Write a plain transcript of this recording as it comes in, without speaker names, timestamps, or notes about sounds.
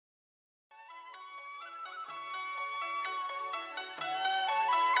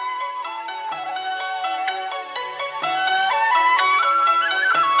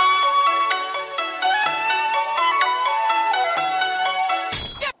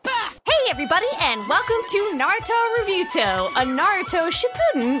everybody, and welcome to Naruto Reviewto, a Naruto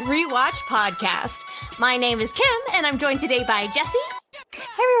Shippuden rewatch podcast. My name is Kim, and I'm joined today by Jessie. Hey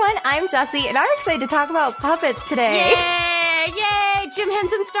everyone, I'm Jessie, and I'm excited to talk about puppets today. Yay! Jim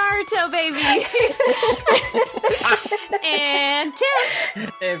Henson's Naruto, baby! And Tim.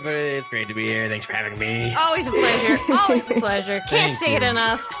 Hey everybody, it's great to be here. Thanks for having me. Always a pleasure. Always a pleasure. Can't say it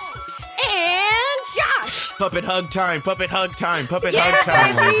enough. And Josh. Puppet hug time. Puppet hug time. Puppet Yeah, hug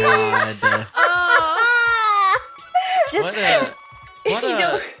time. baby. Oh my god. Just What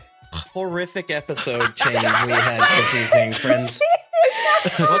a horrific episode change we had this evening, friends.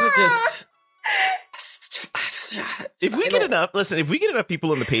 What a just... If we get enough, if we get enough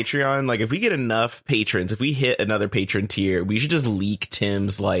people on the Patreon, like if we get enough patrons, if we hit another patron tier, we should just leak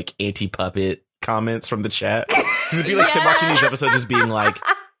Tim's like anti-puppet comments from the chat. Because it'd be like Tim watching these episodes just being like,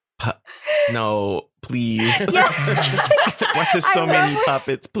 no, please. Why there's so many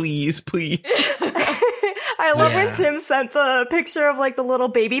puppets? Please. I love when Tim sent the picture of like the little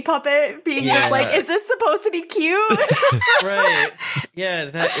baby puppet being just like, is this supposed to be cute? Right. Yeah,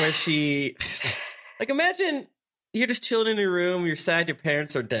 that where she... Like, imagine you're just chilling in your room, you're sad your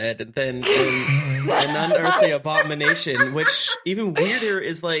parents are dead, and then an unearthly abomination, which even weirder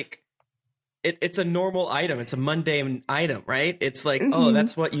is like, it's a normal item. It's a mundane item, right? It's like, oh,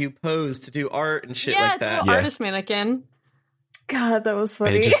 that's what you pose to do art and shit like that. Yeah, artist mannequin. God, that was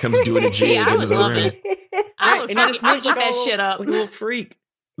funny. And it just comes doing a jig I into would the love room. it. I would eat that shit up. Like a little freak.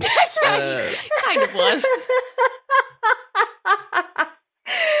 Kind of was.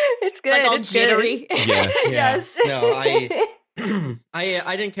 It's good. Like all it's jittery. Good. Yeah. Yes. No, I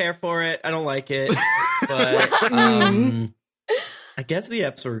didn't care for it. I don't like it. But I guess the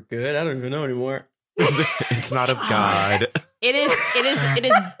eps were good. I don't even know anymore. It's not of God. It is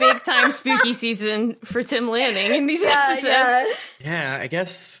big time spooky season for Tim Lanning in these episodes. Yeah, I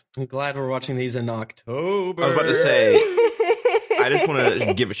guess I'm glad we're watching these in October. I was about to say, I just want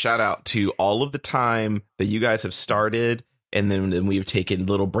to give a shout out to all of the time that you guys have started, and then we've taken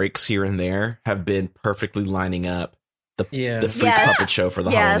little breaks here and there, have been perfectly lining up the Freak Puppet Show for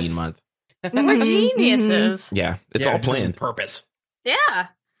the Halloween month. We're geniuses. Yeah, it's all planned. Purpose. Yeah.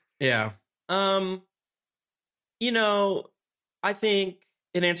 Yeah. You know, I think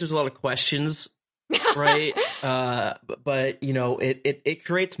it answers a lot of questions, right? But you know, it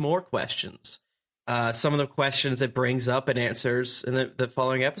creates more questions. Some of the questions it brings up and answers in the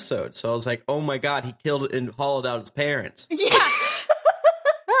following episode. So I was like, oh my god, he killed and hollowed out his parents. Yeah.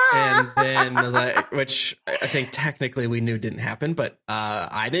 And then I was like, which I think technically we knew didn't happen, but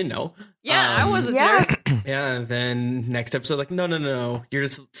I didn't know. Yeah, I wasn't there. Yeah, and then next episode, like, no, you're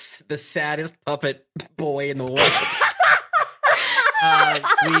just the saddest puppet boy in the world.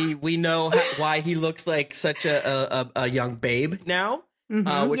 We know why he looks like such a young babe now.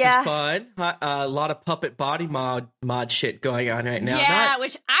 Which is fun. A lot of puppet body mod shit going on right now. Yeah,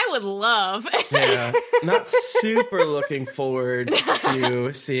 which I would love. Yeah, not super looking forward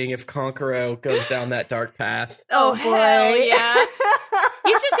to seeing if Konkoro goes down that dark path. Oh, hell boy. yeah.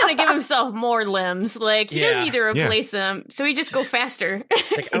 He's just going to give himself more limbs. Like, he doesn't need to replace them, so he just go faster.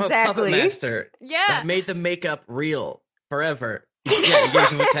 Like, I'm a puppet master. Yeah. That made the makeup real forever. Yeah, he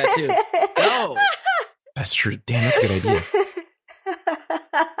gives him a tattoo. Go. That's true. Damn, that's a good idea.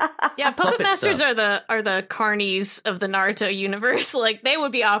 Yeah, puppet masters are the carnies of the Naruto universe. Like, they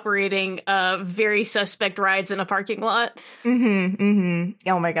would be operating very suspect rides in a parking lot.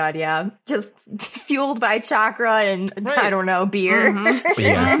 Oh my god, yeah. Just fueled by chakra and, I don't know, beer.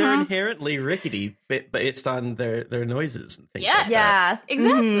 They're inherently rickety based on their noises and things. Yes. Yeah.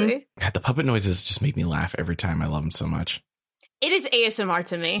 Exactly. God, the puppet noises just make me laugh every time. I love them so much. It is ASMR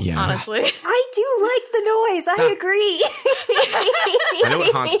to me, honestly. I do like the noise. I agree. I know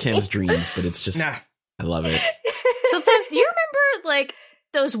it haunts Tim's dreams, but it's just, I love it. Sometimes, do you remember, like,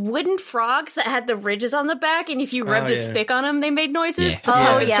 those wooden frogs that had the ridges on the back, and if you rubbed a stick on them, they made noises? Yes. The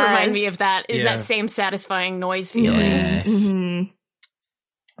puppets remind me of that, that same satisfying noise feeling. Yes.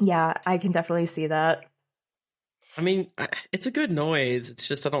 Yeah, I can definitely see that. I mean, it's a good noise. It's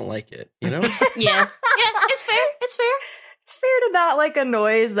just I don't like it, you know? Yeah, it's fair. It's fair. It's fair to not like a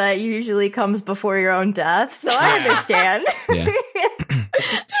noise that usually comes before your own death, so I understand. Yeah.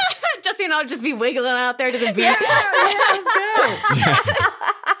 Jesse and I'll just be wiggling out there to the beat. Let's go.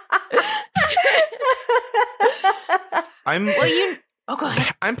 Go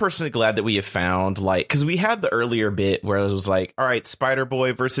ahead. I'm personally glad that we have found, like, because we had the earlier bit where it was like, all right, Spider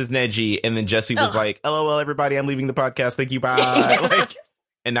Boy versus Neji, and then Jesse was like, LOL, everybody, I'm leaving the podcast. Thank you, bye. Like,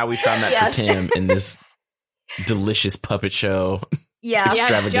 and now we found that for Tim in this delicious puppet show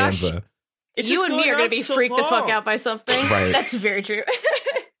extravaganza. Josh, you and me are going to be freaked the fuck out by something. Right. That's very true.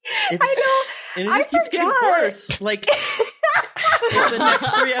 And it just keeps getting worse. Like, if the next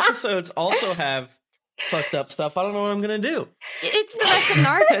 3 episodes also have fucked up stuff, I don't know what I'm gonna do. It's the rest of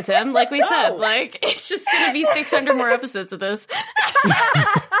Naruto, Tim. Like we said, like it's just gonna be 600 more episodes of this.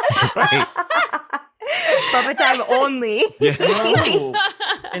 Right. Puppet time only. Yeah. No.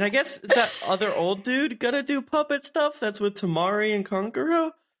 And I guess is that other old dude gonna do puppet stuff? That's with Tamari and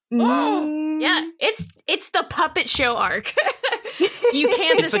Kankuro. Oh, Yeah, it's the puppet show arc. You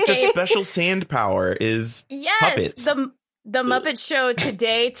can't It's escape. like the special sand power is puppets. The Muppet Show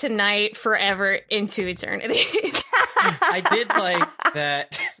today, tonight, forever, into eternity. I did like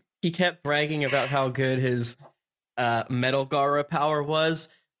that he kept bragging about how good his Metal Gara power was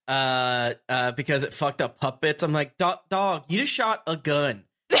because it fucked up puppets. I'm like, dog, you just shot a gun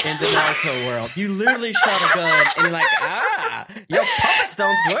in the Naruto world. You literally shot a gun, and you're like, your puppets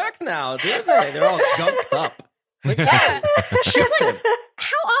don't work now, do they? They're all gunked up. Like, shoot them.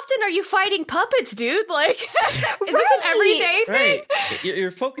 How often are you fighting puppets, dude? Like, is this an everyday thing? Right.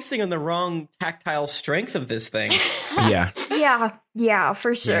 You're focusing on the wrong tactile strength of this thing. Yeah. Yeah,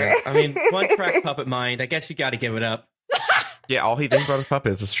 for sure. Yeah. I mean, one track puppet mind. I guess you got to give it up. Yeah, all he thinks about is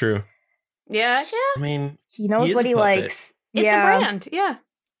puppets. It's true. Yeah. I mean, He knows is what a he puppet. likes. It's a brand, yeah.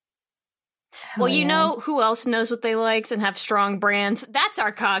 Oh, Well, you yeah. know who else knows what they likes and have strong brands? That's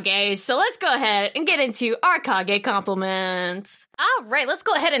our Kage. So let's go ahead and get into our Kage compliments. All right, let's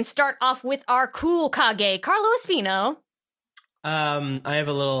go ahead and start off with our cool Kage, Carlo Espino. I have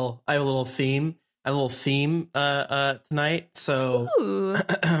a little theme. Tonight. So, Ooh.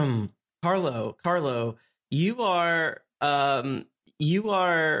 Carlo, you are the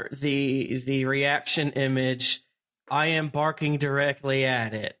reaction image. I am barking directly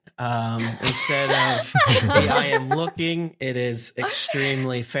at it. Instead of the I am looking, it is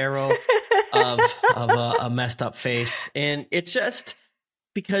extremely feral of a messed up face. And it's just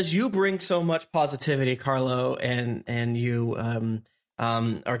because you bring so much positivity, Carlo, and you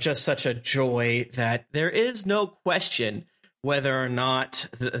are just such a joy that there is no question whether or not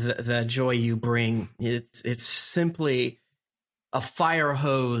the joy you bring, it's simply a fire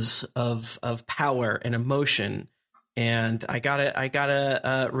hose of power and emotion. And I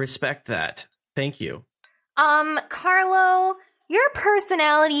gotta respect that. Thank you. Carlo, your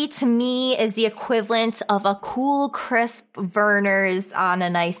personality to me is the equivalent of a cool, crisp Verner's on a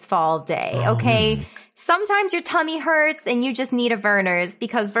nice fall day, okay? Sometimes your tummy hurts and you just need a Verner's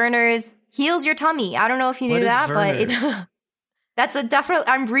because Verner's heals your tummy. I don't know if you knew What is that, but Verner's? that's a definite,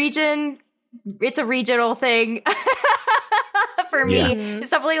 it's a regional thing. For me, it's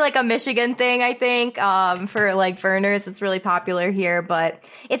definitely like a Michigan thing, I think. For like Verner's, it's really popular here, but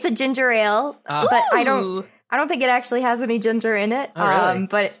it's a ginger ale. But I don't think it actually has any ginger in it. Oh, really?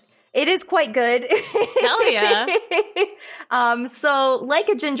 But it is quite good. Hell yeah. So like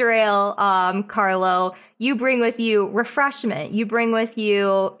a ginger ale, Carlo, you bring with you refreshment. You bring with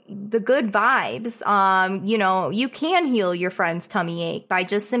you the good vibes. You know, you can heal your friend's tummy ache by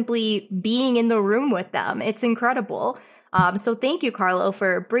just simply being in the room with them. It's incredible. So thank you, Carlo,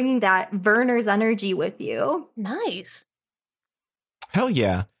 for bringing that Verner's energy with you. Nice. Hell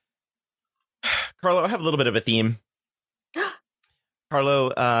yeah. Carlo, I have a little bit of a theme.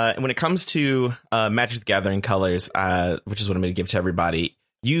 Carlo, when it comes to Magic the Gathering colors, which is what I'm going to give to everybody,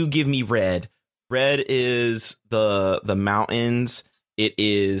 you give me red. Red is the mountains. It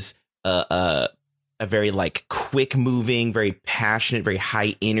is a very like quick moving, very passionate, very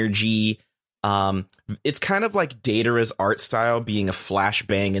high energy. It's kind of like Datara's art style being a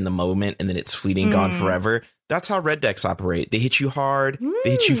flashbang in the moment and then it's fleeting, gone forever. That's how red decks operate. They hit you hard,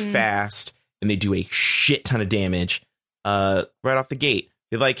 they hit you fast, and they do a shit ton of damage right off the gate.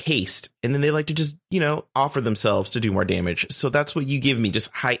 They like haste, and then they like to just, offer themselves to do more damage. So that's what you give me,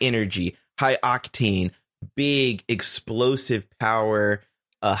 just high energy, high octane, big explosive power,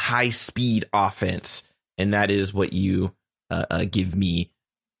 high speed offense. And that is what you give me,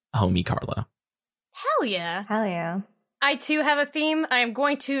 homie Carlo. Hell yeah. Hell yeah. I too have a theme. I've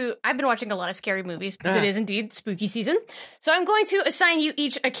been watching a lot of scary movies because it is indeed spooky season. So I'm going to assign you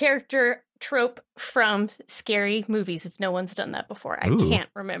each a character trope from scary movies if no one's done that before. I can't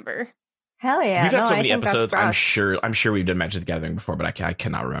remember. Hell yeah. We've had so I many think that's episodes. rough. I'm sure we've done Magic the Gathering before, but I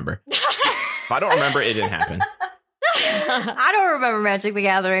cannot remember. If I don't remember, it didn't happen. I don't remember Magic the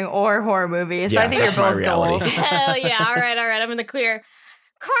Gathering or horror movies. Yeah, I think that's you're my both reality. dull. Hell yeah. All right. I'm in the clear.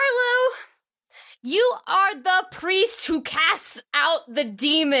 Carlo, you are the priest who casts out the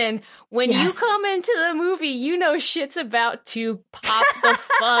demon. When you come into the movie, you know shit's about to pop the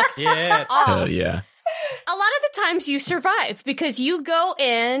fuck Yeah. off. Hell yeah. A lot of the times you survive because you go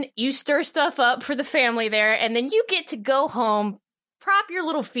in, you stir stuff up for the family there, and then you get to go home prop your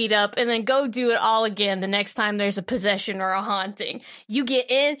little feet up and then go do it all again the next time there's a possession or a haunting. You get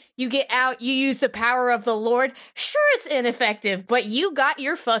in, you get out, you use the power of the Lord. Sure, it's ineffective, but you got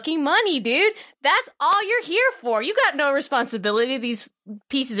your fucking money, dude. That's all you're here for. You got no responsibility. These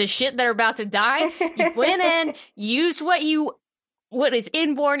pieces of shit that are about to die. You went in, used what is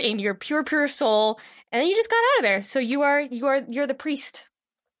inborn in your pure soul, and then you just got out of there. So you're the priest.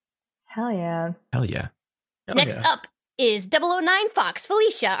 Hell yeah. Hell yeah. Next up is 009 Fox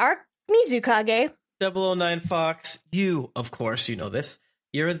Felicia, our Mizukage. 009 Fox, you, of course, you know this.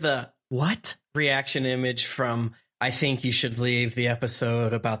 You're the what reaction image from I think you should leave the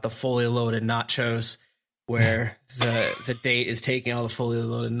episode about the fully loaded nachos, where the date is taking all the fully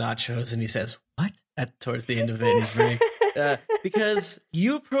loaded nachos and he says, what? Towards the end of it, he's very... because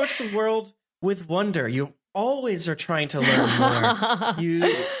you approach the world with wonder. You always are trying to learn more.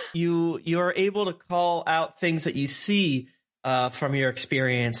 You are able to call out things that you see from your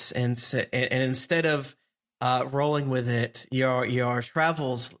experience, and instead of rolling with it, your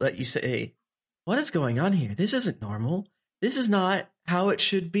travels let you say, "What is going on here? This isn't normal. This is not how it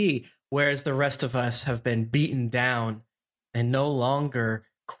should be." Whereas the rest of us have been beaten down and no longer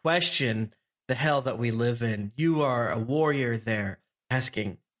question the hell that we live in. You are a warrior there,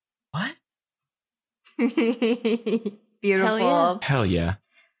 asking, "What?" Beautiful. Hell yeah.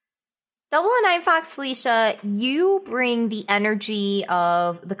 009 Fox Felicia, you bring the energy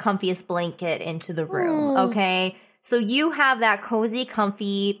of the comfiest blanket into the room, okay? So you have that cozy,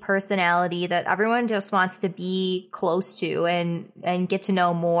 comfy personality that everyone just wants to be close to and get to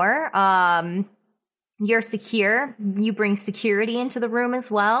know more. You're secure. You bring security into the room as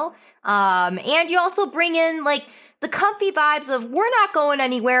well. And you also bring in, like, the comfy vibes of, we're not going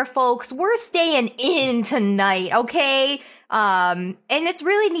anywhere, folks. We're staying in tonight, okay? And it's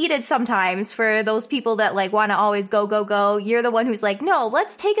really needed sometimes for those people that, like, want to always go, go, go. You're the one who's like, no,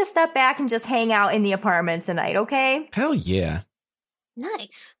 let's take a step back and just hang out in the apartment tonight, okay? Hell yeah.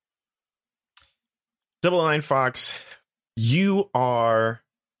 Nice. 009 Fox, you are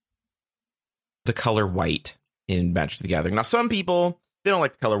the color white in Magic the Gathering. Now, some people, they don't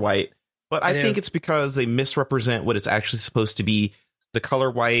like the color white, but I think it's because they misrepresent what it's actually supposed to be. The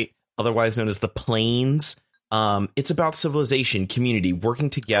color white, otherwise known as the planes, it's about civilization, community, working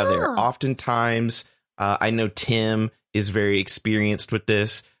together. Oftentimes, I know Tim is very experienced with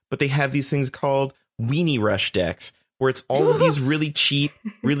this, but they have these things called weenie rush decks, where it's all of these really cheap,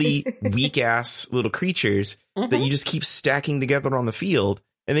 really weak-ass little creatures that you just keep stacking together on the field,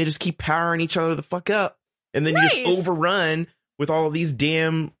 and they just keep powering each other the fuck up. And then you just overrun with all of these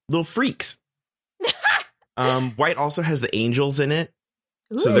damn little freaks. White also has the angels in it.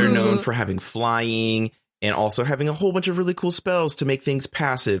 So they're known for having flying and also having a whole bunch of really cool spells to make things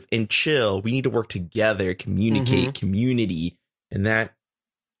passive and chill. We need to work together, communicate, community. And that,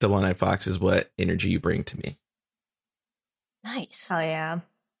 009 Fox, is what energy you bring to me. Nice. Oh, yeah.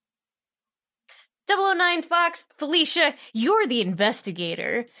 009 Fox, Felicia, you're the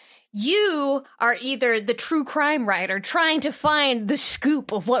investigator. You are either the true crime writer trying to find the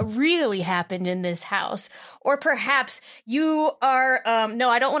scoop of what really happened in this house, or perhaps you are, no,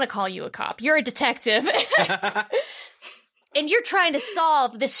 I don't want to call you a cop. You're a detective. And you're trying to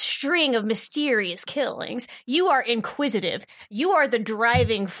solve this string of mysterious killings. You are inquisitive. You are the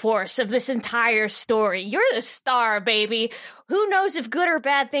driving force of this entire story. You're the star, baby. Who knows if good or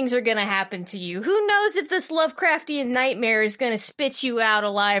bad things are going to happen to you? Who knows if this Lovecraftian nightmare is going to spit you out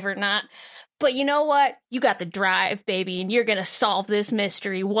alive or not? But you know what? You got the drive, baby, and you're going to solve this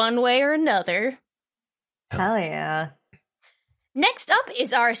mystery one way or another. Hell yeah. Next up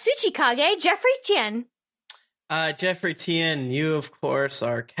is our Tsuchikage, Jeffrey Tien. Jeffrey Tien, you, of course,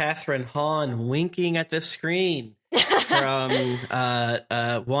 are Catherine Hahn winking at the screen from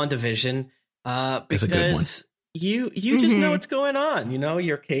WandaVision. Because you just know what's going on. You know,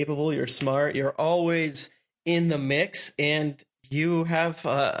 you're capable, you're smart, you're always in the mix, and you have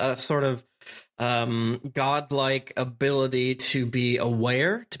a sort of godlike ability to be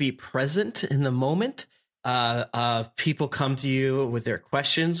aware, to be present in the moment. People come to you with their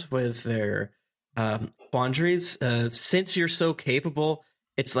questions, with their quandaries. Since you're so capable,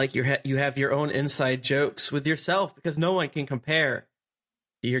 it's like you have your own inside jokes with yourself, because no one can compare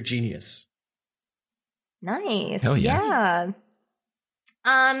to your genius. Nice. Hell yeah.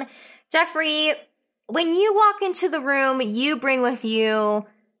 Jeffrey, when you walk into the room, you bring with you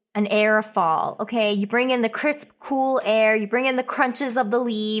an air of fall, okay? You bring in the crisp, cool air. You bring in the crunches of the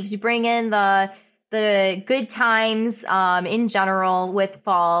leaves. You bring in the the good times in general with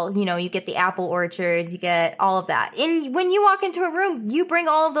fall. You know, you get the apple orchards, you get all of that. And when you walk into a room, you bring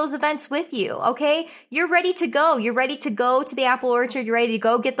all of those events with you, okay? You're ready to go. You're ready to go to the apple orchard. You're ready to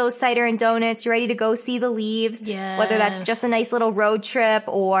go get those cider and donuts. You're ready to go see the leaves. Yes. Whether that's just a nice little road trip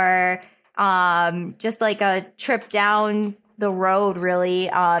or just like a trip down the road, really.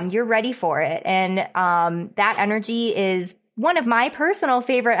 You're ready for it. And that energy is one of my personal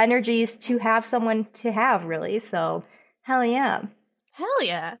favorite energies to have someone to have, really. So, hell yeah. Hell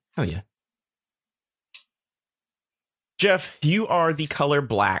yeah. Hell yeah. Jeff, you are the color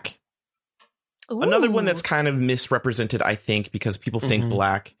black. Ooh. Another one that's kind of misrepresented, I think, because people think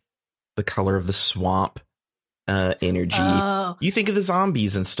black, the color of the swamp energy. Oh. You think of the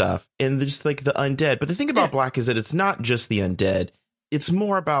zombies and stuff, and just like the undead. But the thing about black is that it's not just the undead. It's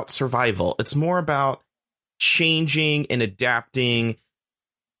more about survival. It's more about changing and adapting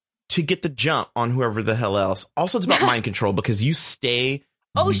to get the jump on whoever the hell else. Also, it's about mind control because you stay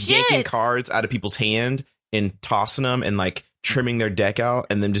yanking cards out of people's hand and tossing them and like trimming their deck out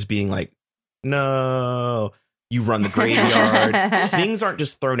and then just being like, no, you run the graveyard. Things aren't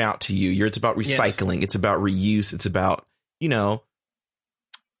just thrown out to you. It's about recycling. Yes. It's about reuse. It's about, you know,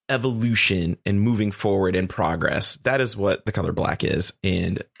 evolution and moving forward and progress. That is what the color black is.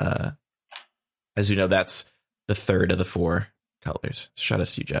 And as you know, that's the third of the 4 colors. Shout out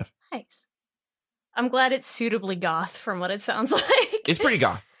to you, Jeff. Nice. I'm glad it's suitably goth from what it sounds like. It's pretty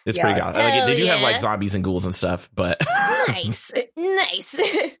goth. It's pretty goth. Like, they do have like zombies and ghouls and stuff, but nice.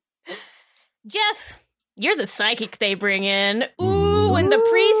 Jeff, you're the psychic they bring in. Ooh, when the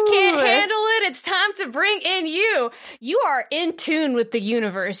priest can't handle it, it's time to bring in you. You are in tune with the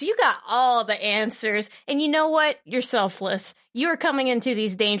universe. You got all the answers. And you know what? You're selfless. You're coming into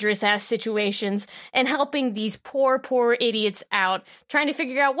these dangerous-ass situations and helping these poor idiots out, trying to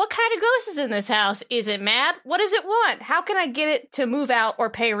figure out what kind of ghost is in this house. Is it mad? What does it want? How can I get it to move out or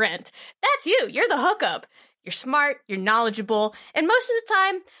pay rent? That's you. You're the hookup. You're smart, you're knowledgeable, and most of the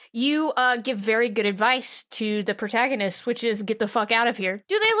time, you give very good advice to the protagonists, which is get the fuck out of here.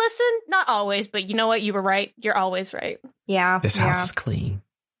 Do they listen? Not always, but you know what? You were right. You're always right. Yeah. This house is clean.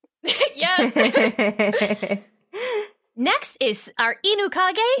 Yes. Next is our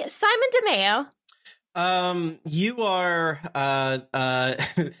Inukage, Simon DeMeo. You are I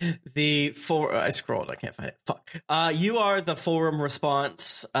scrolled, I can't find it. Fuck. You are the forum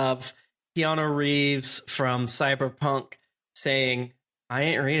response of Keanu Reeves from Cyberpunk saying, I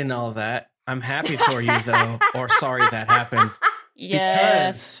ain't reading all of that. I'm happy for you, though, or sorry that happened.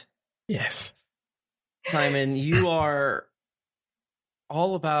 Yes. Yes. Simon, you are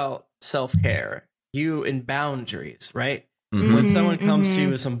all about self-care. You in boundaries, right? Mm-hmm. When someone comes to you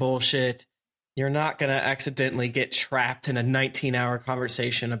with some bullshit, you're not going to accidentally get trapped in a 19-hour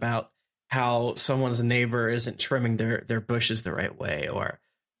conversation about how someone's neighbor isn't trimming their bushes the right way, or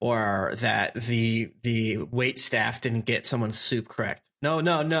that the wait staff didn't get someone's soup correct.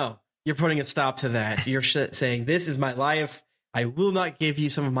 No. You're putting a stop to that. You're saying, this is my life. I will not give you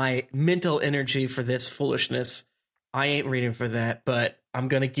some of my mental energy for this foolishness. I ain't reading for that, but I'm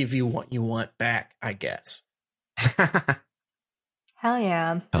going to give you what you want back, I guess. Hell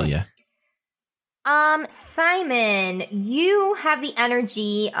yeah. Hell yeah. Simon, you have the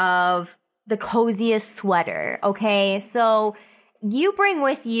energy of the coziest sweater, okay? So you bring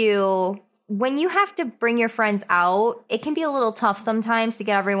with you, when you have to bring your friends out, it can be a little tough sometimes to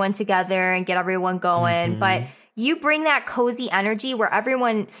get everyone together and get everyone going, but you bring that cozy energy where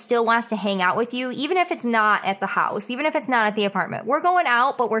everyone still wants to hang out with you, even if it's not at the house, even if it's not at the apartment. We're going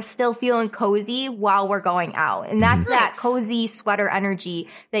out, but we're still feeling cozy while we're going out. And that's that cozy sweater energy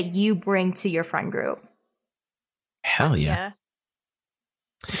that you bring to your friend group. Hell yeah.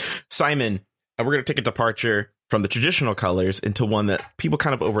 Simon, we're going to take a departure from the traditional colors into one that people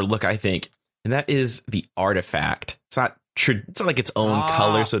kind of overlook, I think, and that is the artifact. It's not like its own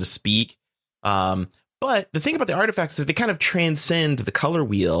color, so to speak. But the thing about the artifacts is they kind of transcend the color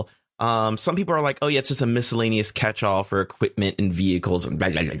wheel. Some people are like, oh, yeah, it's just a miscellaneous catch-all for equipment and vehicles and blah,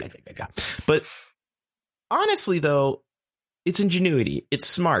 blah, blah, blah, blah, blah. But honestly, though, it's ingenuity. It's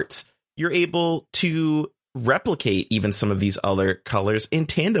smarts. You're able to replicate even some of these other colors in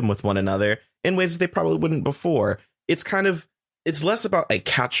tandem with one another in ways they probably wouldn't before. It's less about a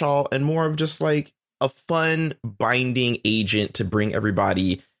catch-all and more of just like a fun binding agent to bring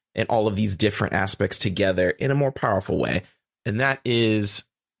everybody and all of these different aspects together in a more powerful way. And that is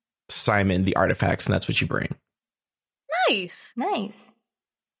Simon, the artifacts, and that's what you bring. Nice.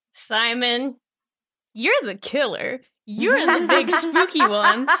 Simon, you're the killer. You're the big spooky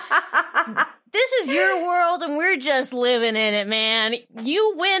one. This is your world and we're just living in it, man.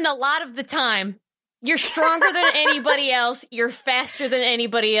 You win a lot of the time. You're stronger than anybody else, you're faster than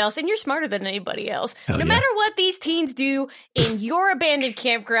anybody else, and you're smarter than anybody else. Hell no yeah. matter what these teens do in your abandoned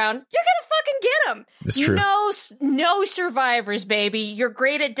campground, you're gonna fucking get them. That's true. No survivors, baby. You're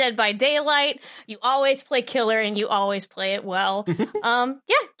great at Dead by Daylight. You always play killer, and you always play it well. Yeah,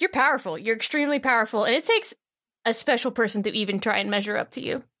 you're powerful. You're extremely powerful, and it takes a special person to even try and measure up to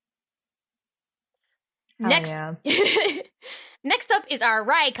you. Next, next up is our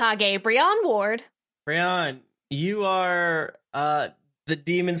Raikage, Brian Ward. Brian, you are the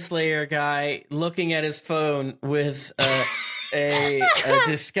Demon Slayer guy looking at his phone with a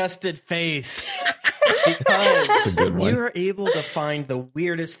disgusted face because you are able to find the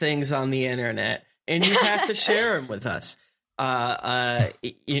weirdest things on the internet, and you have to share them with us.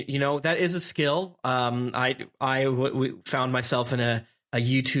 You know, that is a skill. I found myself in a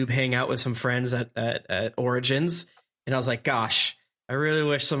YouTube hangout with some friends at Origins, and I was like, gosh, I really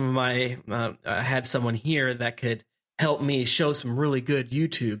wish some of my had someone here that could help me show some really good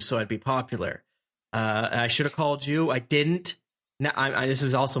YouTube so I'd be popular. I should have called you. I didn't. Now, this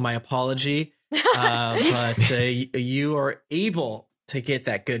is also my apology. But you are able to get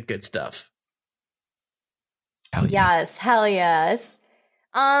that good stuff. Hell yeah. Yes, hell yes.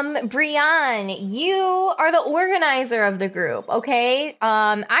 Brian, you are the organizer of the group, okay?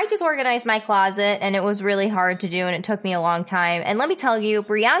 I just organized my closet, and it was really hard to do, and it took me a long time. And let me tell you,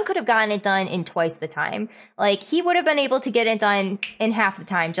 Brian could have gotten it done in twice the time. Like, he would have been able to get it done in half the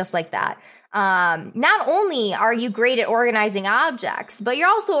time, just like that. Not only are you great at organizing objects, but you're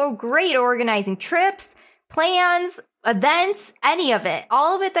also great at organizing trips, plans, events, any of it.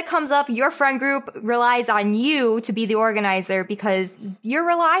 All of it that comes up, your friend group relies on you to be the organizer because you're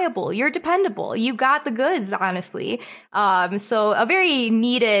reliable, you're dependable, you got the goods, honestly. So a very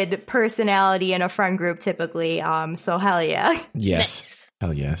needed personality in a friend group typically. So hell yeah. Yes. Nice.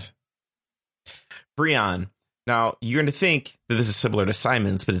 Hell yes. Brian, now you're going to think that this is similar to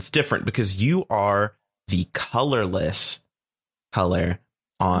Simon's, but it's different because you are the colorless color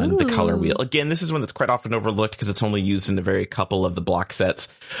on the color wheel. Again, this is one that's quite often overlooked because it's only used in a very couple of the block sets.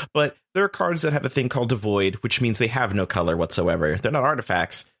 But there are cards that have a thing called devoid, which means they have no color whatsoever. They're not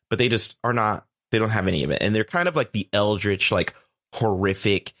artifacts, but they just are not, they don't have any of it. And they're kind of like the eldritch, like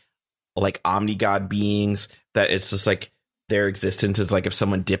horrific, like omni-god beings that it's just like their existence is like if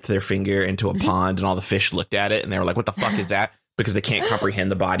someone dipped their finger into a pond and all the fish looked at it and they were like, what the fuck is that? Because they can't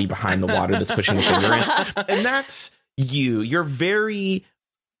comprehend the body behind the water that's pushing the finger in. And that's you. You're very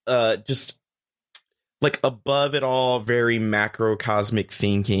just like above it all, very macrocosmic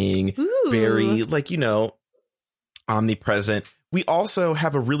thinking, very like, you know, omnipresent. We also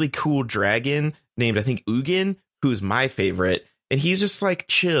have a really cool dragon named, I think, Ugin, who's my favorite. And he's just like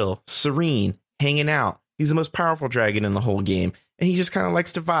chill, serene, hanging out. He's the most powerful dragon in the whole game. And he just kind of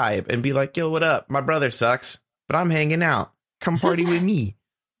likes to vibe and be like, yo, what up? My brother sucks, but I'm hanging out. Come party with me.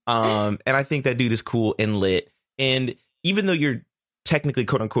 And I think that dude is cool and lit. And even though you're technically,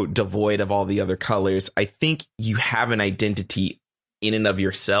 quote unquote, devoid of all the other colors, I think you have an identity in and of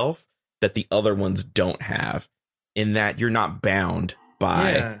yourself that the other ones don't have, in that you're not bound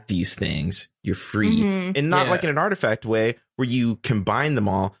by these things. You're free, and not like in an artifact way where you combine them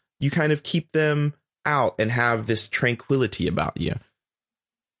all. You kind of keep them out and have this tranquility about you.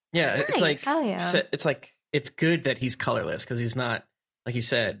 Yeah, Nice. it's like Hell yeah. it's good that he's colorless because he's not, like you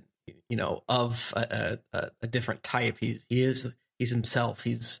said, you know, of a different type. He's himself.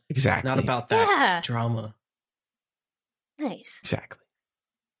 He's Exactly. not about that Yeah. drama. Nice. Exactly.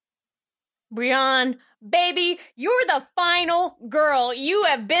 Brian, baby, you're the final girl. You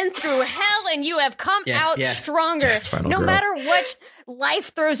have been through hell and you have come out stronger. Yes, final no girl. matter what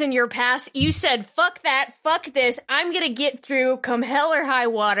life throws in your past, you said, fuck that, fuck this. I'm going to get through come hell or high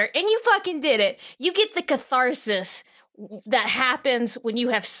water. And you fucking did it. You get the catharsis that happens when you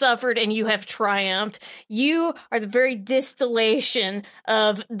have suffered and you have triumphed. You are the very distillation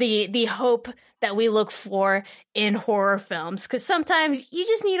of the hope that we look for in horror films. Because sometimes you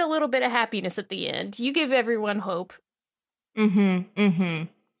just need a little bit of happiness at the end. You give everyone hope. Last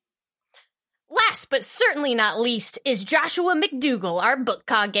but certainly not least is Joshua McDougal, our book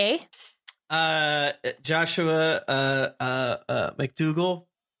kage. Joshua McDougal,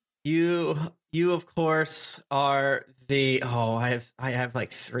 you of course are the I have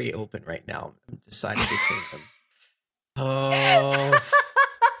like 3 open right now. I'm deciding between them. Oh,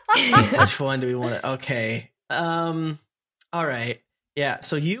 which one do we want to? Okay. All right. Yeah.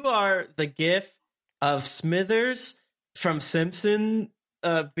 So you are the gif of Smithers from Simpson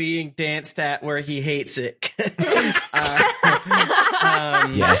being danced at where he hates it.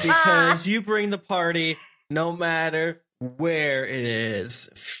 Yes. Because you bring the party no matter where it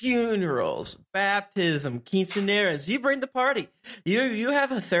is, funerals, baptism, quinceaneras. You bring the party. You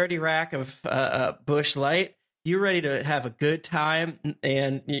have a 30 rack of Busch Light. You're ready to have a good time,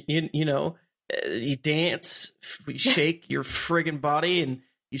 and you dance, you shake your friggin' body, and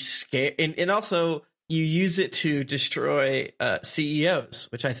you scare, and also you use it to destroy CEOs,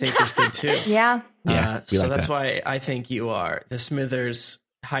 which I think is good too. Yeah. So that's why I think you are the Smithers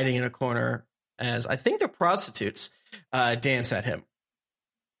hiding in a corner as I think the prostitutes dance at him.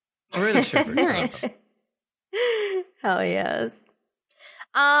 Or the strippers. Nice. Hell yes.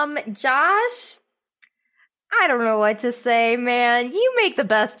 Josh, I don't know what to say, man. You make the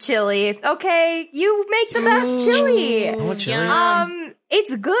best chili, okay? You make the best chili. I want chili.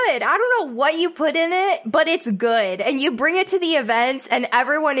 It's good. I don't know what you put in it, but it's good. And you bring it to the events, and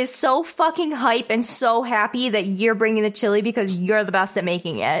everyone is so fucking hype and so happy that you're bringing the chili because you're the best at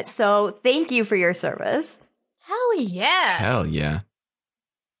making it. So thank you for your service. Hell yeah. Hell yeah.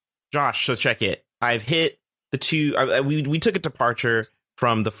 Josh, so check it. I've hit the two. We took a departure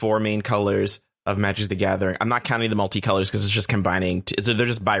from the 4 main colors of Magic the Gathering. I'm not counting the multicolors because it's just combining. They're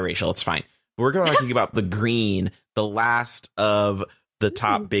just biracial. It's fine. We're going to talking about the green, the last of the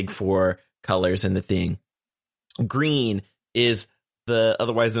top big 4 colors in the thing. Green is the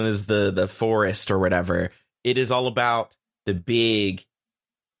otherwise known as the forest or whatever. It is all about the big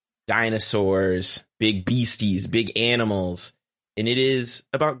dinosaurs, big beasties, big animals, and it is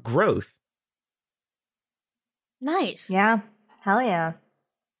about growth. Nice. Yeah. Hell yeah.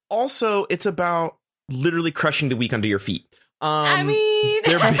 Also, it's about literally crushing the weak under your feet. I mean,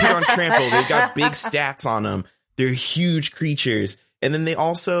 they're big on trample. They've got big stats on them. They're huge creatures. And then they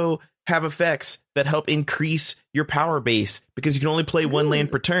also have effects that help increase your power base because you can only play 1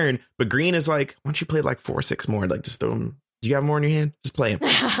 land per turn. But green is like, why don't you play like 4 or 6 more? Like, just throw them. Do you have more in your hand? Just play them.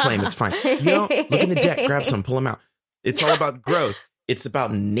 Just play them. It's fine. Look in the deck, grab some, pull them out. It's all about growth. It's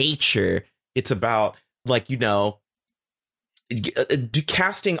about nature. It's about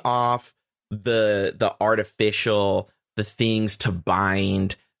casting off the artificial, the things to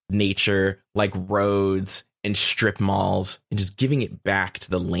bind nature like roads and strip malls and just giving it back to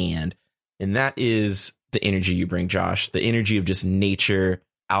the land. And that is the energy you bring, Josh, the energy of just nature,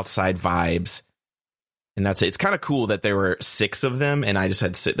 outside vibes. And that's it. It's kind of cool that there were 6 of them and I just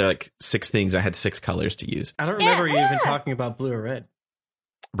had they're like 6 things. I had 6 colors to use. I don't remember you even talking about blue or red.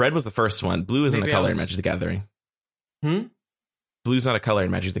 Red was the first one. Blue isn't Maybe a color in Magic the Gathering. Blue's not a color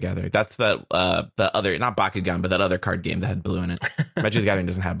in Magic the Gathering. That's the other, not Bakugan, but that other card game that had blue in it. Magic the Gathering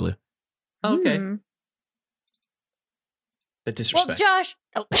doesn't have blue. Okay. The disrespect. Well, Josh.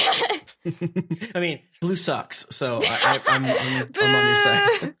 Oh. I mean, blue sucks, so I'm on your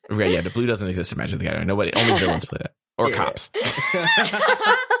side. Right, yeah, the blue doesn't exist in Magic the Gathering. Only villains play that. Or cops. I used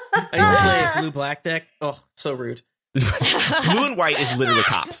to play a blue-black deck. Oh, so rude. Blue and white is literally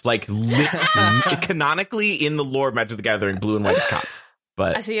cops. Like, canonically in the lore of Magic the Gathering, blue and white is cops.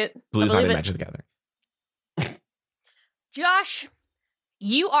 But I see it. Blue's not in Magic the Gathering. Josh,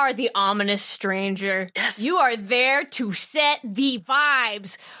 you are the ominous stranger. Yes. You are there to set the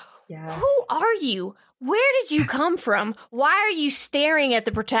vibes. Yes. Who are you? Where did you come from? Why are you staring at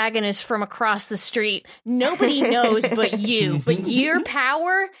the protagonist from across the street? Nobody knows but you. But your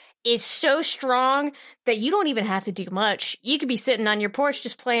power is so strong that you don't even have to do much. You could be sitting on your porch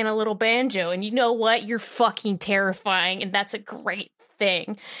just playing a little banjo, and you know what? You're fucking terrifying, and that's a great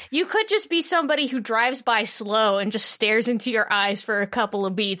thing. You could just be somebody who drives by slow and just stares into your eyes for a couple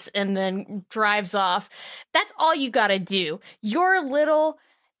of beats and then drives off. That's all you gotta do. Your little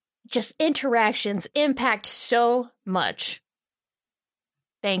just interactions impact so much.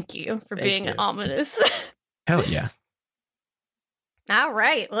 Thank you for being ominous. Hell yeah. All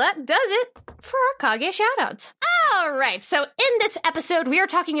right, well, that does it for our Kage shoutouts. All right, so in this episode, we are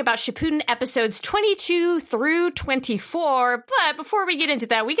talking about Shippuden episodes 22 through 24. But before we get into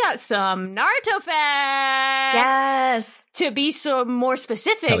that, we got some Naruto facts. Yes. To be more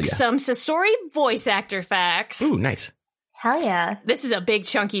specific, some Sasori voice actor facts. Ooh, nice. Hell yeah. This is a big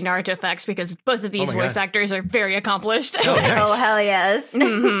chunky Naruto facts because both of these voice actors are very accomplished. Oh, nice. Oh, hell yes.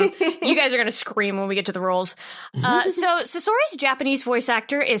 You guys are going to scream when we get to the roles. So Sasori's Japanese voice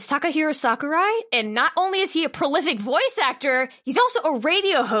actor is Takahiro Sakurai, and not only is he a prolific voice actor, he's also a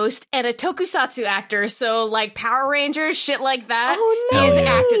radio host and a tokusatsu actor. So like Power Rangers, shit like that. Oh, He has nice.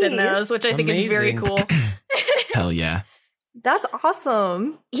 acted in those, which I think is very cool. Hell yeah. That's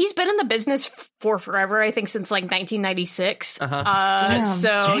awesome. He's been in the business for forever, I think since like 1996. Uh-huh.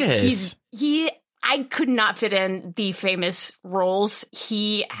 So Yes. he I could not fit in the famous roles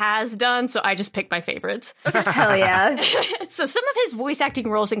he has done, so I just picked my favorites. Hell yeah. So some of his voice acting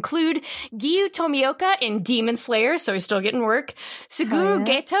roles include Giyu Tomioka in Demon Slayer, so he's still getting work, Suguru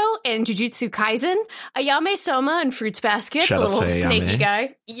Geto in Jujutsu Kaisen, Ayame Soma in Fruits Basket, the little snaky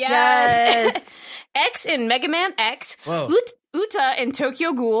guy. Yes! X in Mega Man X, Uta in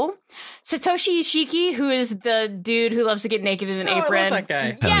Tokyo Ghoul, Satoshi Ishiki, who is the dude who loves to get naked in an apron. I love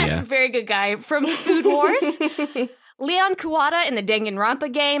that guy. Yes, very good guy. From Food Wars. Leon Kuwata in the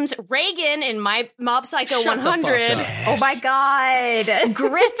Danganronpa games, Reagan in Mob Psycho 100. Oh my god.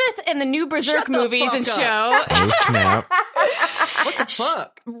 Griffith in the new Berserk movies and show. Oh snap. What the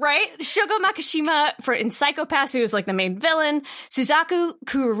fuck? Right? Shogo Makishima in Psycho-Pass, who is like the main villain. Suzaku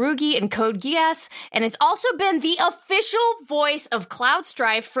Kurugi in Code Geass. And has also been the official voice of Cloud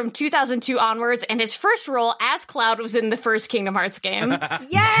Strife from 2002 onwards. And his first role as Cloud was in the first Kingdom Hearts game.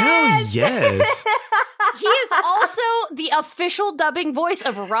 Yes! Hell yes. He is also the official dubbing voice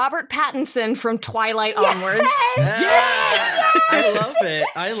of Robert Pattinson from Twilight onwards. Yes! I love it.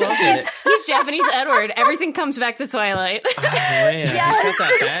 I love it. He's Japanese Edward. Everything comes back to Twilight. Oh, man, he's got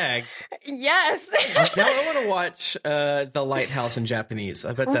that bag. Yes. Now I want to watch The Lighthouse in Japanese.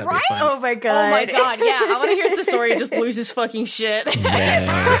 I bet that'd be fun. Oh my god. Oh my god, yeah. I want to hear Sasori just lose his fucking shit.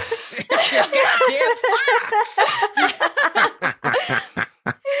 Yes. Damn fox!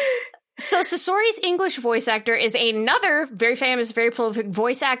 So Sasori's English voice actor is another very famous, very prolific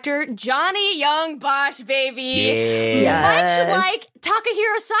voice actor, Johnny Young Bosch, baby. Yes. Much like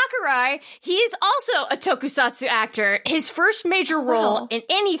Takahiro Sakurai, he is also a tokusatsu actor. His first major role in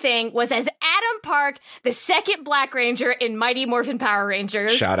anything was as Adam Park, the second Black Ranger in Mighty Morphin Power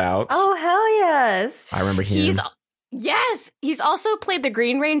Rangers. Shout outs. Oh hell yes. I remember him. He's also played the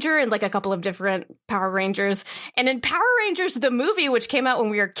Green Ranger in like a couple of different Power Rangers. And in Power Rangers, the movie, which came out when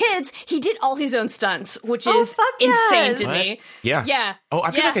we were kids, he did all his own stunts, which is insane to me. Yeah. Yeah. Oh,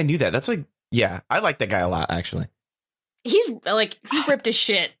 I feel like I knew that. That's like, yeah, I like that guy a lot, actually. He's like, he ripped his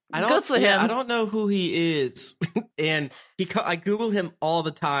shit. Good for him. I don't know who he is. And I Google him all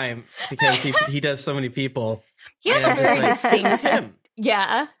the time because he does so many people. He has a very distinct. him.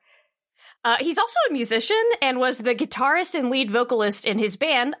 Yeah. He's also a musician and was the guitarist and lead vocalist in his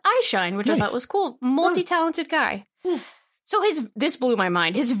band, Eyeshine, which I thought was cool. Multi-talented guy. So this blew my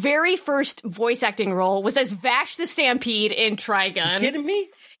mind. His very first voice acting role was as Vash the Stampede in Trigun. You kidding me?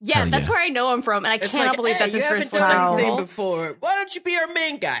 Yeah, that's where I know him from, and I cannot believe that's his first voice acting role. Before. Why don't you be our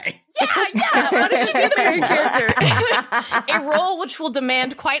main guy? Yeah. Why don't you be the main character? A role which will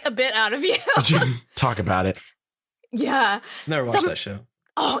demand quite a bit out of you. Talk about it. Yeah. Never watched that show.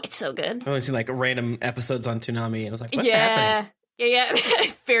 Oh, it's so good. I've only seen like random episodes on Toonami, and I was like, what's happening? Yeah.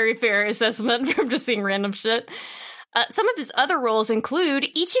 Very fair assessment from just seeing random shit. Some of his other roles include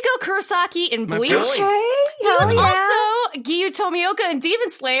Ichigo Kurosaki in Bleach. He was also Giyu Tomioka in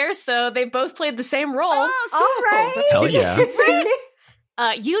Demon Slayer, so they both played the same role. Oh, cool. All right. Hell yeah.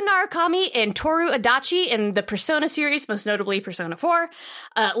 Yu Narukami and Toru Adachi in the Persona series, most notably Persona 4.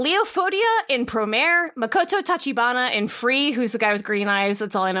 Leo Fodia in Promare. Makoto Tachibana in Free, who's the guy with green eyes.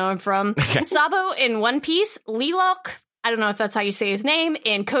 That's all I know him from. Sabo in One Piece. Lilok, I don't know if that's how you say his name,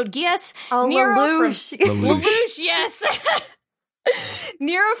 in Code Geass. Oh, Lelouch. Lelouch, yes.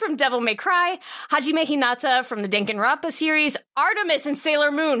 Nero from Devil May Cry, Hajime Hinata from the Danganronpa series, Artemis in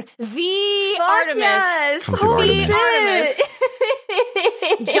Sailor Moon, the Artemis. Yes. Holy shit.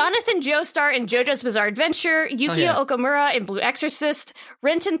 Jonathan Joestar in JoJo's Bizarre Adventure, Yukio Okamura in Blue Exorcist,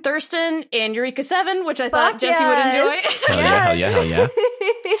 Renton Thurston in Eureka 7, which I thought Jesse would enjoy. Hell yeah.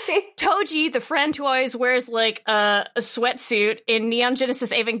 Toji, the friend who always wears like a sweatsuit in Neon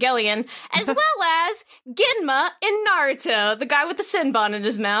Genesis Evangelion, as well as Genma in Naruto, the guy with the Senbon in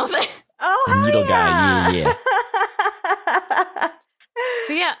his mouth. Oh, hell Needle guy, yeah.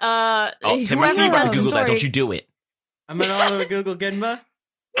 So yeah, Tim, I see you about to Google that. Don't you do it. I'm not allowed to Google Genma.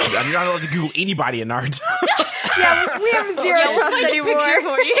 I'm not allowed to Google anybody in Naruto. Yeah, we have zero trust anymore. Picture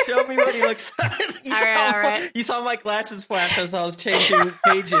for you. Show me what he looks like. All right. You saw my glasses flash as I was changing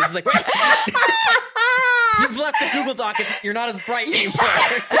pages. Like, you've left the Google Doc. You're not as bright anymore.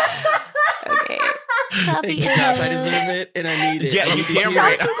 Okay. Copy Thank God, I deserve it, and I need it. Yeah, you damn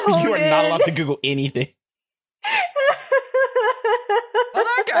right. You are not allowed to Google anything. Oh,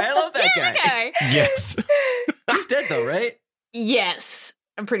 that guy. I love that guy. That guy. Yes. He's dead, though, right? Yes.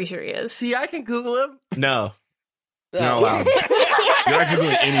 I'm pretty sure he is. See, I can Google him. No. You're not allowed. You're not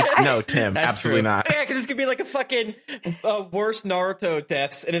Googling any. No, Tim, That's absolutely true. not. Yeah, because it's going to be like a fucking worst Naruto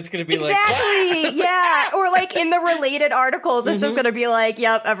deaths, and it's going to be exactly, yeah. Or like in the related articles, it's just going to be like,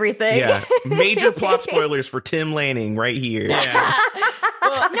 yep, everything. Yeah. Major plot spoilers for Tim Lanning right here. Yeah.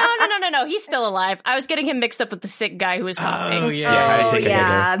 No. no, he's still alive. I was getting him mixed up with the sick guy who was coughing. Oh, Yeah,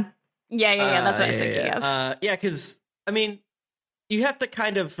 yeah. Yeah, that's what I was thinking of. Yeah, because, I mean, you have to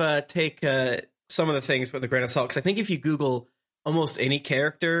kind of take some of the things with a grain of salt, because I think if you Google almost any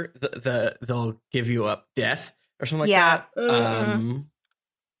character, they'll give you up death or something like that.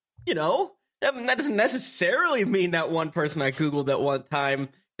 You know, that doesn't necessarily mean that one person I Googled at one time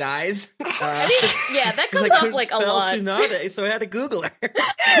dies. That comes up like a lot. Tsunade, so I had to Google her. Turns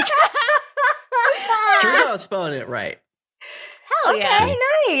out I was spelling it right. Hell yeah. Okay,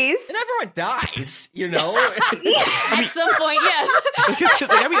 nice. And everyone dies, you know? At some point, yes.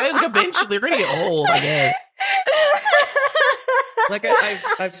 I mean, like, eventually they're going to get old, I guess. Like,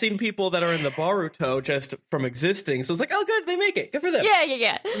 I've seen people that are in the Boruto just from existing, so it's like, oh, good, they make it. Good for them.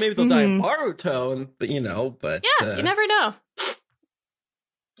 Yeah. Maybe they'll die in Boruto, but you You never know.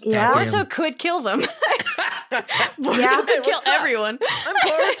 Yeah. Boruto could kill them. Boruto could kill everyone. I'm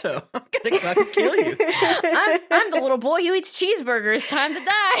Boruto. I'm gonna fucking kill you. I'm the little boy who eats cheeseburgers. Time to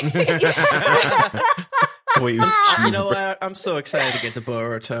die. Wait, You know what? I'm so excited to get to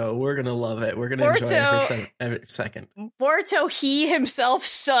Boruto. We're gonna love it. We're gonna enjoy it every second. Boruto, he himself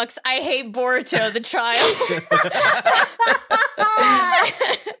sucks. I hate Boruto, the child.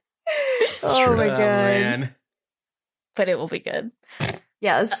 Oh my god. Man. But it will be good.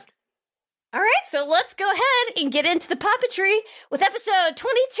 Yes. All right, so let's go ahead and get into the puppetry with episode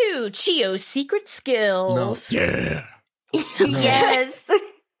 22, Chio's Secret Skills. Yeah. Yes.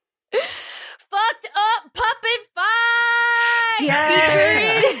 Fucked Up Puppet Fight! Yes.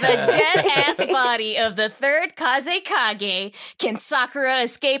 Featuring the dead-ass body of the third Kazekage. Can Sakura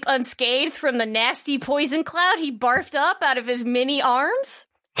escape unscathed from the nasty poison cloud he barfed up out of his mini arms?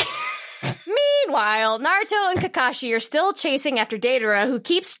 Meanwhile, Naruto and Kakashi are still chasing after Deidara, who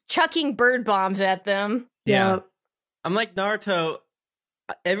keeps chucking bird bombs at them. Yeah. Yep. I'm like, Naruto,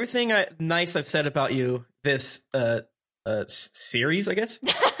 everything nice I've said about you this series, I guess,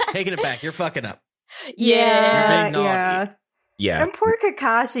 taking it back. You're fucking up. You're being naughty. Yeah. And poor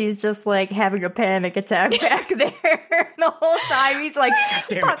Kakashi's just like having a panic attack back there the whole time. He's like,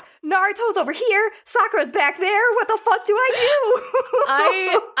 fuck, Naruto's over here, Sakura's back there, what the fuck do I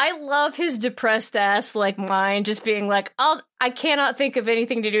do? I love his depressed ass like mind, just being like, I cannot think of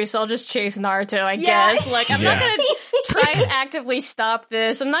anything to do, so I'll just chase Naruto, I guess. Like, I'm not gonna try and actively stop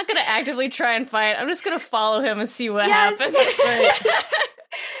this. I'm not gonna actively try and fight. I'm just gonna follow him and see what happens. Right.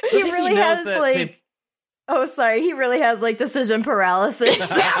 He really has like... Oh, sorry. He really has like decision paralysis.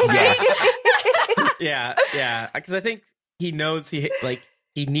 Yeah. Because I think he knows he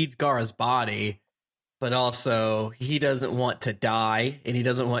needs Gaara's body, but also he doesn't want to die, and he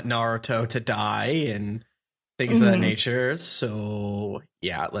doesn't want Naruto to die, and things of that nature. So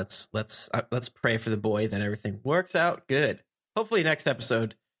yeah, let's pray for the boy that everything works out good. Hopefully, next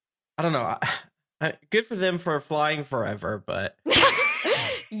episode. I don't know. Good for them for flying forever, but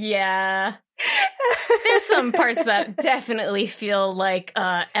yeah. There's some parts that definitely feel like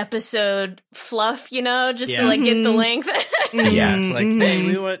episode fluff, just to like get the length. Yeah, it's like,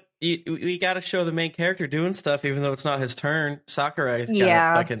 hey, we got to show the main character doing stuff, even though it's not his turn. Sakura's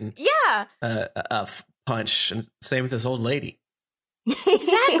got a fucking punch, and same with this old lady.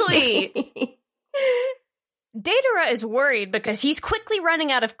 Exactly. Deidara is worried because he's quickly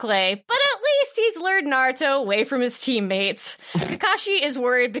running out of clay, but at least he's lured Naruto away from his teammates. Kakashi is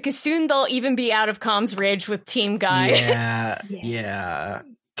worried because soon they'll even be out of Calm's Ridge with Team Guy. Yeah.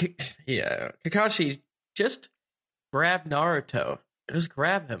 Kakashi, just grab Naruto. Just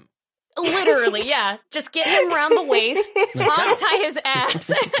grab him. Literally, yeah. Just get him around the waist, tie his ass.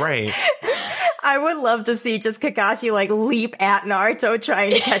 Right. I would love to see just Kakashi like leap at Naruto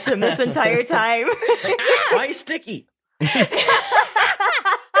trying to catch him this entire time. Why you sticky?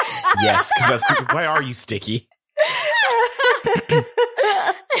 Yes, because why are you sticky?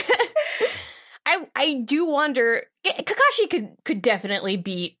 I do wonder. Kakashi could definitely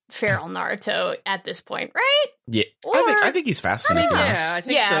beat feral Naruto at this point, right? Yeah, I think he's fascinating. I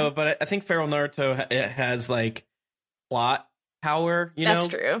think so. But I think feral Naruto has like plot power. That's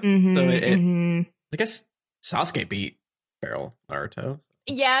true. So I guess Sasuke beat feral Naruto.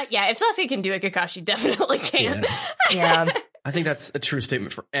 Yeah. If Sasuke can do it, Kakashi definitely can. Yeah. I think that's a true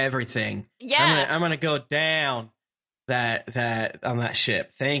statement for everything. Yeah, I'm gonna go down that on that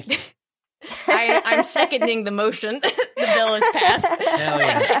ship. Thank you. I'm seconding the motion. The bill is passed. Hell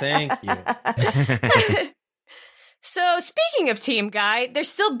yeah, thank you. So, speaking of Team Guy, they're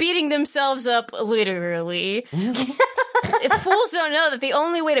still beating themselves up, literally. If fools don't know that the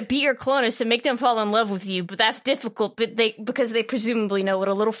only way to beat your clone is to make them fall in love with you, but that's difficult because they presumably know what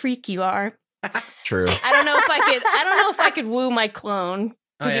a little freak you are. True. I don't know if I could woo my clone.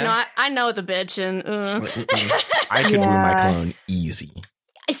 Oh, You yeah? know, I know the bitch, and I could woo my clone easy.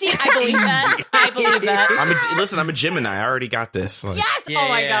 see, I believe that. I believe that. Listen, I'm a Gemini. I already got this. Like, Yes. Yeah, Oh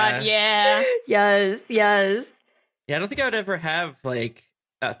my yeah. god. Yeah. Yes. Yeah, I don't think I would ever have like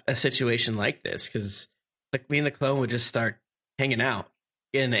a situation like this because like me and the clone would just start hanging out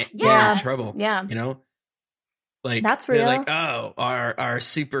in trouble. Yeah. You know, like That's they're real. like, oh, our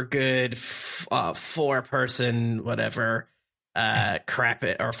super good 4-person whatever crap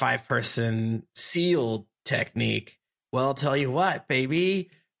it or 5-person seal technique. Well, I'll tell you what, baby.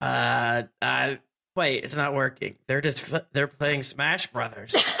 Wait, it's not working. They're playing Smash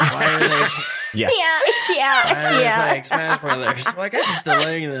Brothers. Why are they? yeah. Why are they playing Smash Brothers? Well, I guess it's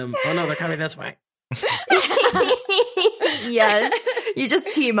delaying them. Oh no, they're coming this way. Yes. You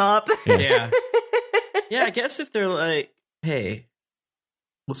just team up. Yeah. Yeah, I guess if they're like, hey,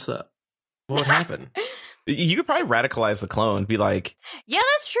 what's up? What would happen? You could probably radicalize the clone. Be like, Yeah,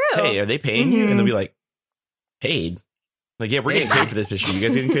 that's true. hey, are they paying you? And they'll be like, paid. Like, yeah, we're getting paid for this mission. You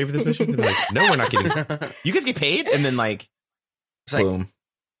guys getting paid for this mission? They're like, no, we're not getting. You guys get paid, and then like, It's like, boom.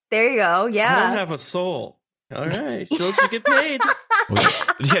 There you go. I don't Yeah. have a soul. All right, still should get paid.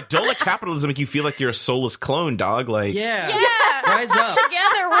 Yeah, don't let capitalism make you feel like you're a soulless clone, dog. Like, Yeah. Yeah. Rise up.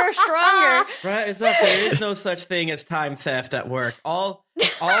 Together we're stronger. Rise up. There is no such thing as time theft at work. All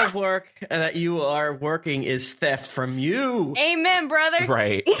work that you are working is theft from you. Amen, brother.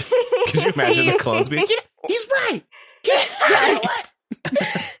 right? Could you imagine the clones being? He's right.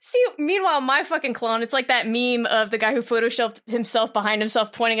 See, meanwhile, my fucking clone, it's like that meme of the guy who photoshopped himself behind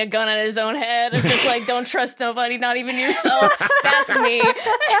himself pointing a gun at his own head. It's just like, don't trust nobody, not even yourself. That's me. Because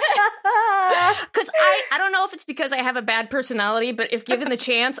I don't know if it's because I have a bad personality, but if given the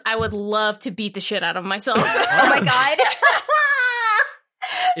chance, I would love to beat the shit out of myself. Oh my god.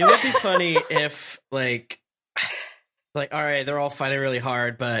 It would be funny if, like, all right, they're all fighting really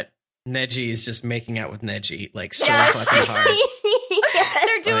hard, but Neji is just making out with Neji, like, so fucking hard.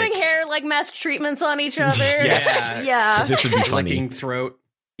 They're doing hair, like, mask treatments on each other. Yeah. Yeah. 'Cause this would be funny. Licking throat.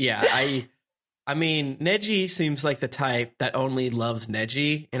 Yeah, I mean, Neji seems like the type that only loves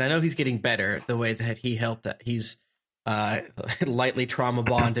Neji, and I know he's getting better the way that he helped that he's lightly trauma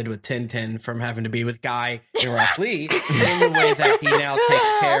bonded with Tintin from having to be with Guy and Rock Lee, and the way that he now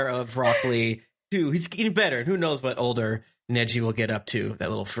takes care of Rock Lee too. He's getting better, and who knows what older Neji will get up to, that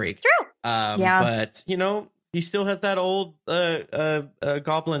little freak. True. Yeah. But you know, he still has that old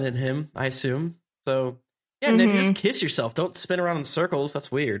goblin in him, I assume. So yeah, Neji, just kiss yourself. Don't spin around in circles.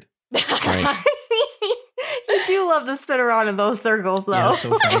 That's weird. Right. You do love to spin around in those circles, though. Yeah, so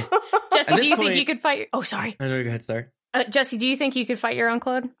funny. Jesse, At do this you think point- you could fight your... Oh, sorry. I know, go ahead, sorry. Jesse, do you think you could fight your own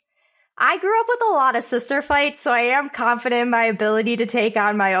clone? I grew up with a lot of sister fights, so I am confident in my ability to take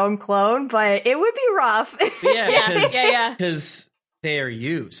on my own clone, but it would be rough. But yeah, Yeah. because they are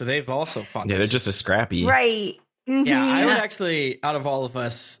you, so they've also fought. Yeah, they're just as scrappy. Right. Mhm. Yeah, I would actually, out of all of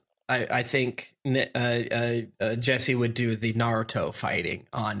us, I think Jesse would do the Naruto fighting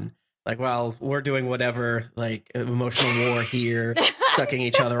on, like, well, we're doing whatever, like, emotional war here, sucking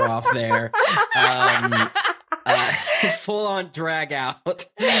each other off there. Full on drag out.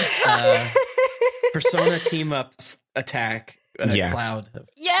 Persona team up attack. Cloud.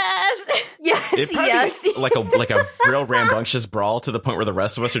 Yes! Yes, It'd probably yes. be like a real rambunctious brawl to the point where the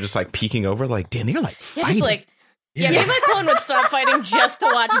rest of us are just like peeking over, like, damn, they're like Yeah, fighting. just like... Yeah, maybe my clone would stop fighting just to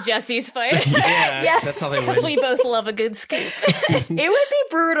watch Jesse's fight. Yeah, Yes. that's how they Because win. we both love a good scoop. It would be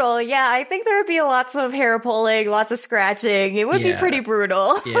brutal. Yeah, I think there would be lots of hair pulling, lots of scratching. It would be Yeah. pretty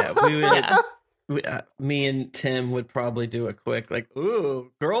brutal. Yeah, we would. Me and Tim would probably do a quick, like, ooh,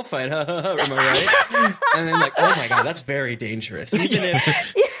 girl fight, am I right? And then, like, oh my god, that's very dangerous. Even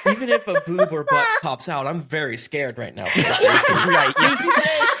if a boob or butt pops out, I'm very scared right now. For the safety. Right. Please be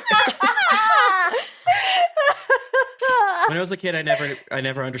safe. When I was a kid, I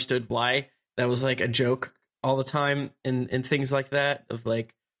never understood why that was like a joke all the time and things like that of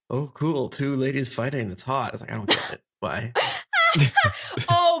like, oh, cool, 2 ladies fighting, that's hot. I was like, I don't get it. Why?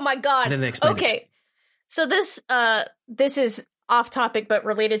 Oh my god. And then they explained it. Okay. So this is off topic but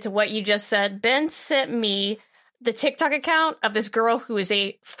related to what you just said. Ben sent me the TikTok account of this girl who is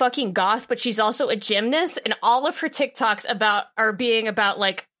a fucking goth, but she's also a gymnast, and all of her TikToks are being about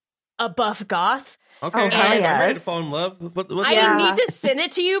like a buff goth. Okay, Oh, hell I'm ready to yes. fall in love. What's I Yeah. need to send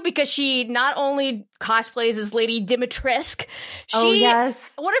it to you because she not only cosplays as Lady Dimitrescu, Oh,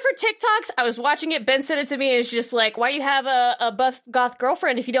 yes. one of her TikToks, I was watching it, Ben sent it to me, and it's just like, why do you have a buff goth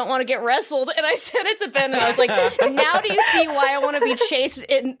girlfriend if you don't want to get wrestled? And I sent it to Ben, and I was like, now do you see why I want to be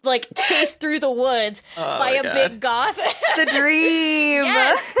chased through the woods by my a God. big goth? The dream.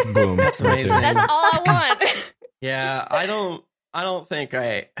 Yes, Boom. That's amazing. that's all I want. Yeah, I don't. I don't think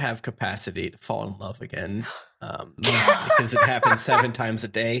I have capacity to fall in love again, mostly because it happens 7 times a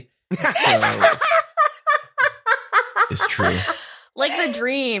day. So It's true. Like the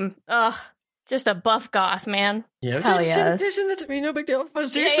dream. Ugh. Just a buff goth, man. yeah, Hell just yes. send it to me. No big deal. But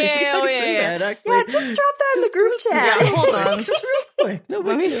seriously, Yeah, I can send yeah. that, actually. Yeah, just drop that in the group chat. Yeah, hold on. Just real quick. No Let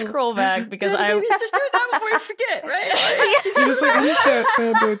big me deal. scroll back because Yeah, I maybe just do it now before you forget, right? Like, It's like, you said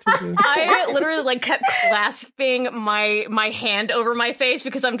fanboy to this. I literally like kept clasping my hand over my face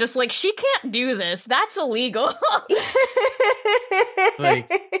because I'm just like, she can't do this. That's illegal. like,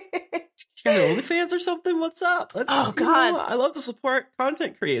 you got OnlyFans or something? What's up? Let's, Oh, God. I love to support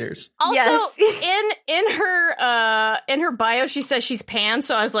content creators. Also, Yes. in her bio, she says she's pan,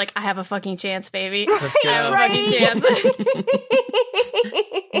 so I was like, I have a fucking chance, baby. Let's I have a go. Right. fucking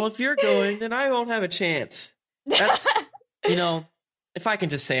chance. Well, if you're going, then I won't have a chance. That's, if I can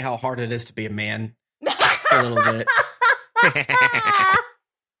just say how hard it is to be a man a little bit.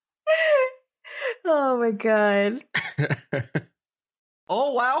 Oh my god.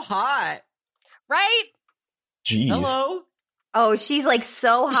 Oh, wow, hot. Right? Jeez. Hello. Oh, she's like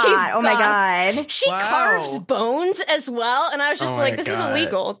so hot. She's Oh my gone. god. She Wow. carves bones as well, and I was just Oh like, my this is God.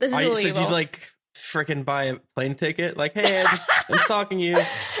 illegal. This is So illegal. you like freaking buy a plane ticket? Like, hey, I'm stalking you.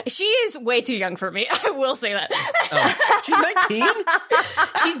 She is way too young for me. I will say that. Oh, she's 19?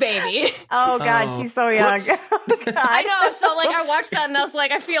 She's baby. Oh god, Oh. she's so young. Whoops. I know. So like, I watched that and I was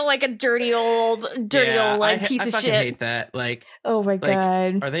like, I feel like a dirty old like piece I of fucking shit. hate that. Like, Oh my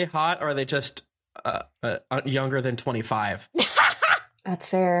god. are they hot or are they just younger than 25? That's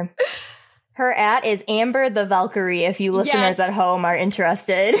fair. Her is Amber the Valkyrie, if you listeners Yes. at home are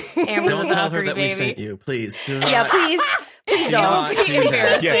interested. Amber Don't the tell her Valkyrie, that we baby. sent you, please. Do not. Yeah, please. Please Do don't. not Be do that.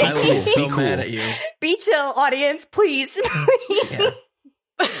 embarrassing. Yeah, I will be so be cool. mad at you. Be chill, audience, please. Yeah.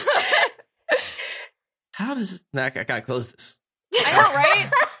 How does I gotta close this? I know,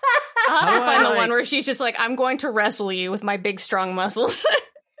 right? I'll have How to do find I, the one like- where she's just like, I'm going to wrestle you with my big, strong muscles.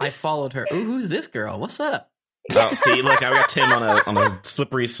 I followed her. Ooh, who's this girl? What's up? Oh, see, look, I got Tim on a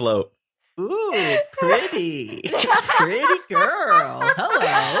slippery slope. Ooh, pretty. Pretty girl.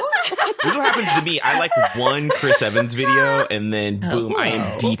 Hello. This is what happens to me. I like one Chris Evans video, and then boom, I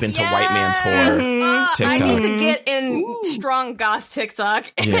am deep into white man's horror. Mhm. I TikTok. need to get in Ooh. strong goth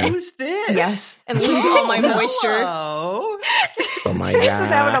TikTok Yeah. Who's this? Yes. and lose all my moisture. Hello. Oh my This is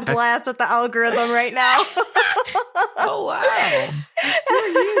having a god. blast with the algorithm right now. Oh, wow. Who are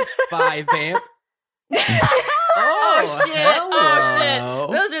you? Bye, vamp. Oh shit! Oh hello. shit!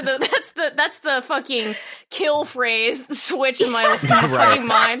 Those are that's the fucking kill phrase switch in my Right. fucking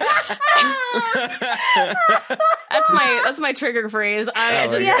mind. That's my trigger phrase. I'm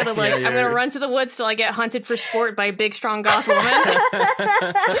Oh, just yeah. gonna like Yeah, I'm gonna you're- run to the woods till I get hunted for sport by a big strong goth woman.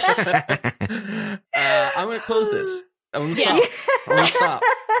 I'm gonna close this. I'm gonna Yes. stop.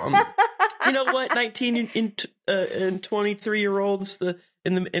 I'm gonna stop. You know what? 19 and 23-year-olds,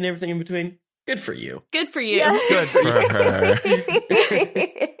 and everything in between. Good for you. Good for you. Yeah. Good for her.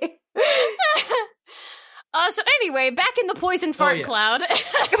 So anyway, back in the poison fart yeah. cloud.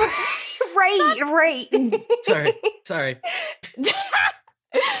 right. Sorry.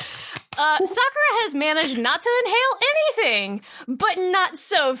 Sakura has managed not to inhale anything, but not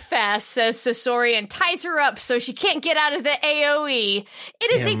so fast, says Sasori, and ties her up so she can't get out of the AoE.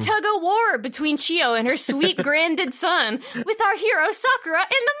 It is a tug of war between Chio and her sweet granded son, with our hero Sakura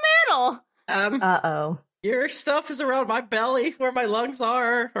in the middle. Uh-oh. Your stuff is around my belly where my lungs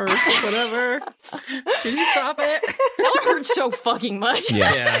are, or whatever. Can you stop it? That one hurts so fucking much.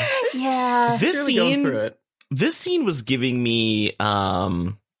 Yeah. Yeah. This Really going scene, through it. this scene was giving me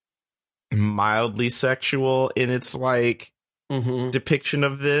mildly sexual in its like Mm-hmm. depiction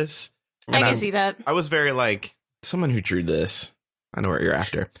of this. I And can see that. I was very like, someone who drew this. I know what you're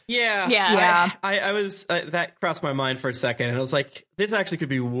after. Yeah. Yeah. I was, that crossed my mind for a second, and I was like, this actually could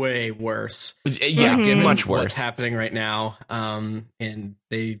be way worse. Yeah, Mhm. much What's worse. happening right now. And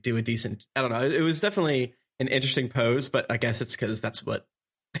they do a decent, I don't know. It was definitely an interesting pose, but I guess it's because that's what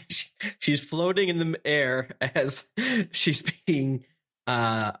she's floating in the air as she's being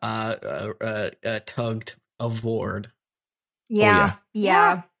tugged aboard. Yeah.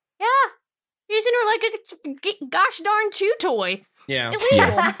 Yeah. Using her like a gosh darn chew toy. Yeah.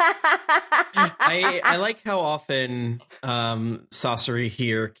 Illegal. I like how often Sasori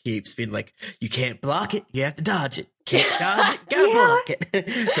here keeps being like, you can't block it, you have to dodge it. Can't dodge it, gotta block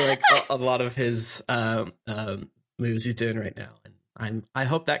it. So like a lot of his moves he's doing right now. And I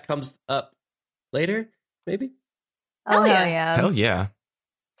hope that comes up later, maybe. Oh, Hell yeah. hell yeah. Hell yeah.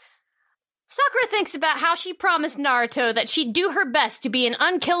 Sakura thinks about how she promised Naruto that she'd do her best to be an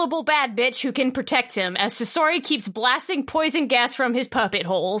unkillable bad bitch who can protect him, as Sasori keeps blasting poison gas from his puppet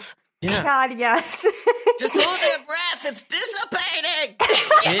holes. Yeah. God, yes. Just hold your breath. It's dissipating.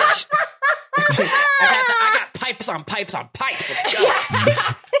 Bitch. I got pipes on pipes on pipes. Let's go.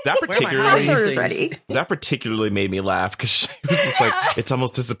 That particularly made me laugh because she was just like, it's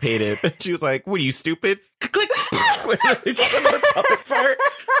almost dissipated. And she was like, what are you, stupid? Click. It's just another puppet fart.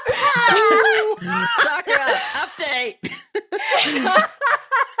 Sakura, update.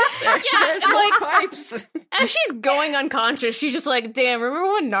 There's I'm more like, pipes. As she's going unconscious, she's just like, damn,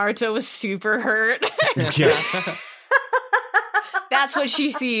 remember when Naruto was super hurt? Yeah. That's what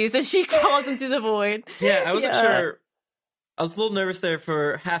she sees as she falls into the void. Yeah, I wasn't sure. I was a little nervous there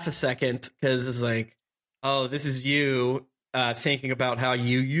for half a second because it's like, oh, this is you thinking about how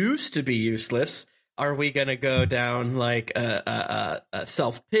you used to be useless. Are we going to go down like a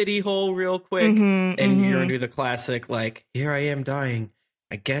self-pity hole real quick? You're going to do the classic, like, here I am dying.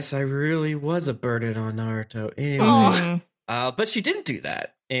 I guess I really was a burden on Naruto. Anyway. But she didn't do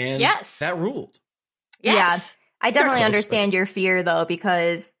that. And that ruled. Yes. Yeah, I definitely understand your fear, though,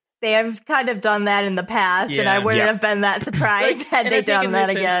 because they have kind of done that in the past, and I wouldn't have been that surprised had they done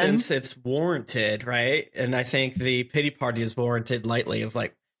that again. In this instance, it's warranted, right? And I think the pity party is warranted lightly of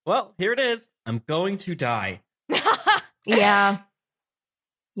like, well, here it is. I'm going to die. Yeah.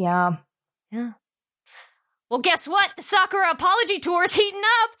 Well, guess what? The Sakura apology tour is heating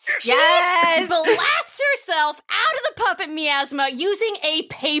up. She blasts herself out of the puppet miasma using a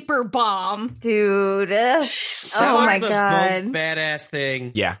paper bomb. Dude. Oh my God. Most badass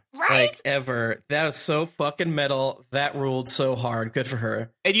thing. Yeah. Right? Like ever. That was so fucking metal. That ruled so hard. Good for her.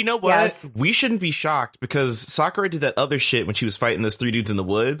 And you know what? Yes. We shouldn't be shocked because Sakura did that other shit when she was fighting those 3 dudes in the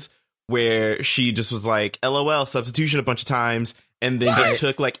woods where she just was like, LOL, substitution a bunch of times, and then just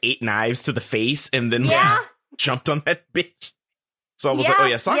took like 8 knives to the face and then jumped on that bitch. So I was like, oh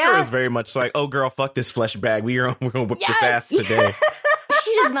yeah, Sakura is very much like, oh girl, fuck this flesh bag. We're gonna whip this ass today.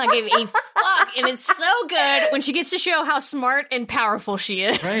 She does not give a fuck, and it's so good when she gets to show how smart and powerful she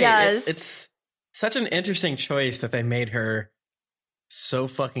is. Right. Yes. It's such an interesting choice that they made her so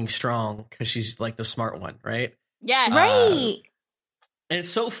fucking strong because she's like the smart one, right? Yes. Right. And it's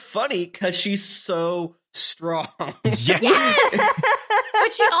so funny because she's so strong. Yes.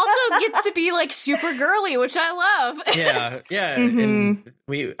 But she also gets to be like super girly, which I love. Yeah. And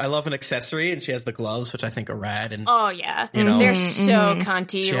I love an accessory, and she has the gloves, which I think are rad. And you know, they're so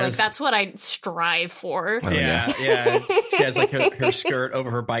cunty. Like that's what I strive for. Oh, yeah. She has like her skirt over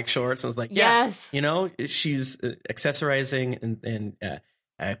her bike shorts, and it's like, yes, you know, she's accessorizing and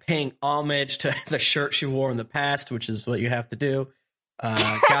paying homage to the shirt she wore in the past, which is what you have to do.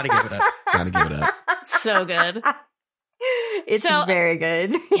 Gotta give it up. So good. It's very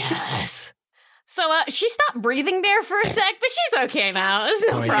good. Yes. So she stopped breathing there for a sec, but she's okay now. It's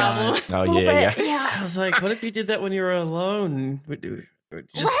no problem. God. Oh yeah. I was like, what if you did that when you were alone? Would you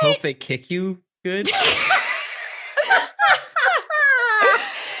just hope they kick you good?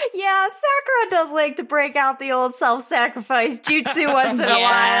 Yeah, Sakura does like to break out the old self-sacrifice jutsu once in a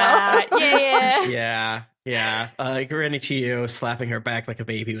while. Yeah. Granny Chiyo slapping her back like a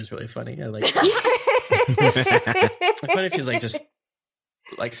baby was really funny. I like it. Funny if she's like just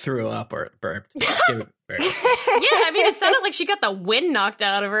like threw up or burped. Yeah, I mean, it sounded like she got the wind knocked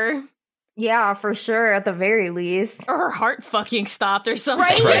out of her. Yeah, for sure, at the very least. Or her heart fucking stopped or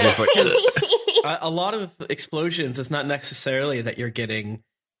something. Right. Just like, a lot of explosions, it's not necessarily that you're getting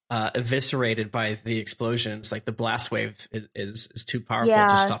eviscerated by the explosions. Like the blast wave is too powerful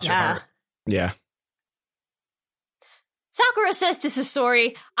to stop your heart. Yeah. Sakura says to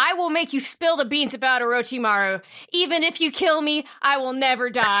Sasori, I will make you spill the beans about Orochimaru. Even if you kill me, I will never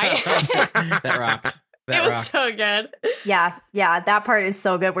die. That rocked. It was so good. Yeah, that part is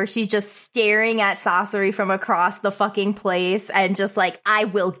so good where she's just staring at Sasori from across the fucking place and just like, I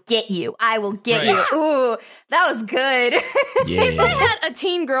will get you. I will get you. Ooh, that was good. Yeah. If I had a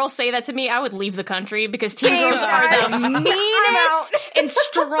teen girl say that to me, I would leave the country because teen girls are the meanest and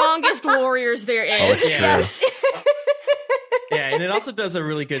strongest warriors there is. Oh, it's true. Yeah, and it also does a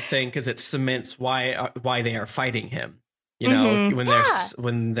really good thing because it cements why they are fighting him. You know,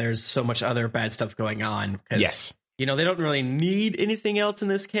 when there's so much other bad stuff going on. Yes. You know, they don't really need anything else in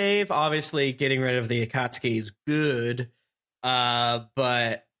this cave. Obviously, getting rid of the Akatsuki is good.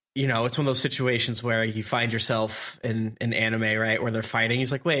 But, you know, it's one of those situations where you find yourself in anime, right, where they're fighting.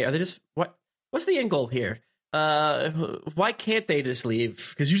 He's like, wait, are they just what's the end goal here? Why can't they just leave?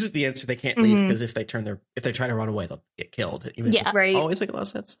 Because usually the answer they can't leave because if they try to run away, they'll get killed. Even if it always make a lot of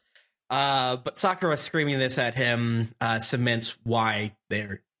sense. But Sakura screaming this at him cements why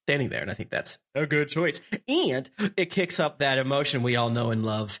they're standing there. And I think that's a good choice. And it kicks up that emotion we all know and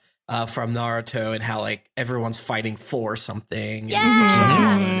love from Naruto, and how like everyone's fighting for something and for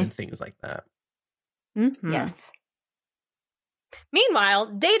someone and things like that. Mm-hmm. Yes. Meanwhile,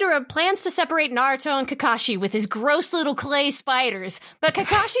 Deidara plans to separate Naruto and Kakashi with his gross little clay spiders, but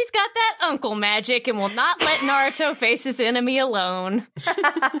Kakashi's got that uncle magic and will not let Naruto face his enemy alone.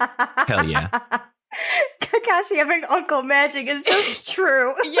 Hell yeah. Kakashi having uncle magic is just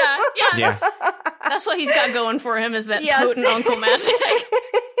true. Yeah. That's what he's got going for him, is that potent uncle magic.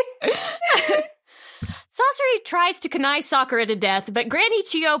 Sasori tries to connive Sakura to death, but Granny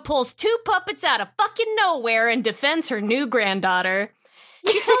Chio pulls 2 puppets out of fucking nowhere and defends her new granddaughter.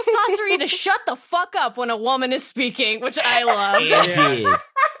 She tells Sasori to shut the fuck up when a woman is speaking, which I love.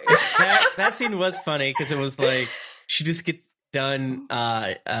 That scene was funny because it was like she just gets done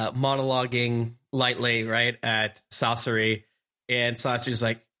monologuing lightly, right, at Sasori, and Sasori's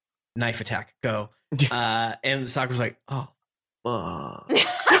like, knife attack, go. And Sakura's like, oh,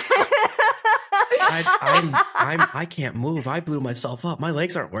 I can't move. I blew myself up. My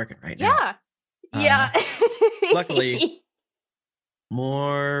legs aren't working right now. Yeah. Luckily,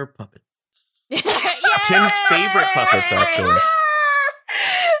 more puppets. Tim's favorite puppets, actually.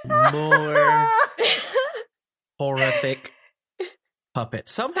 More horrific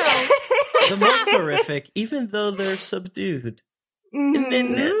puppets. Somehow, the most horrific, even though they're subdued. And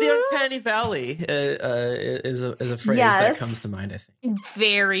the Uncanny Valley is a phrase that comes to mind, I think.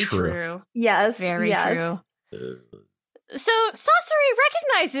 Very true. Yes. Very true. So Sasori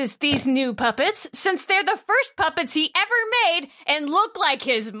recognizes these new puppets since they're the first puppets he ever made and look like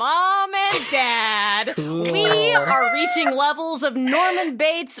his mom and dad. We are reaching levels of Norman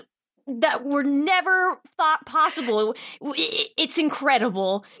Bates that were never thought possible. It's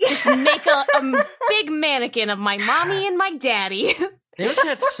incredible. Just make a big mannequin of my mommy and my daddy. They must have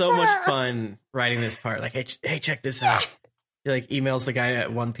had so much fun writing this part. Like, hey, check this out. He like emails the guy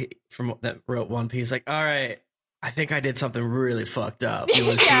at One Piece that wrote One Piece. Like, all right, I think I did something really fucked up. You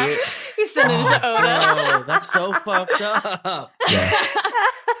want to see it? He sent it to Oda. Oh, that's so fucked up. Yeah.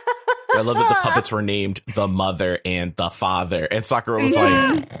 I love that the puppets were named the mother and the father, and Sakura was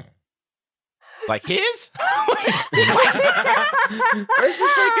like his?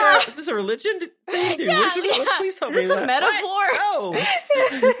 Is this a religion thing? Please tell me is this that. a metaphor? No.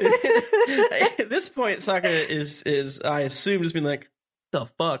 At this point, Sakura is I assume just being like, the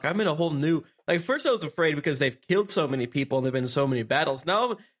fuck? I'm in a whole new. Like, first I was afraid because they've killed so many people and there've been so many battles.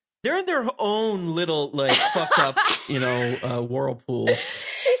 Now they're in their own little like fucked up, whirlpool.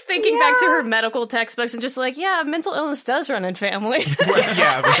 She's thinking back to her medical textbooks and just like, yeah, mental illness does run in families.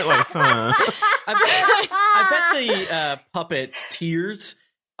 Yeah, but like, I bet the puppet tears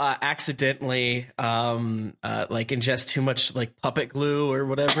accidentally like ingest too much like puppet glue or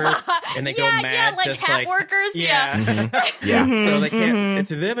whatever, and they go mad. Like just hat like workers. Yeah. Mm-hmm. Yeah. So they can't.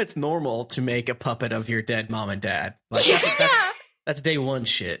 To them, it's normal to make a puppet of your dead mom and dad. Like that's day one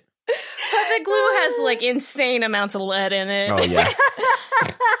shit. Puppet glue has like insane amounts of lead in it. Oh yeah.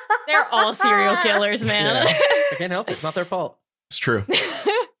 They're all serial killers, man. Yeah. They can't help it. It's not their fault. It's true.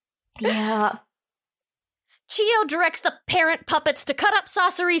 Yeah. Chio directs the parent puppets to cut up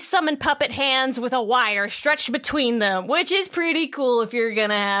Sasori's summon puppet hands with a wire stretched between them, which is pretty cool if you're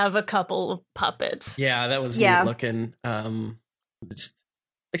gonna have a couple of puppets. Yeah, that was neat looking.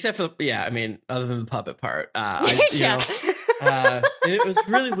 Except for other than the puppet part, it was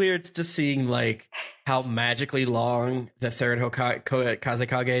really weird just seeing like how magically long the third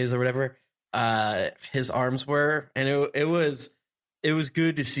Kazekage's or whatever his arms were, and it was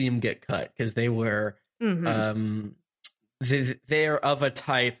good to see him get cut because they were. Mm-hmm. They're of a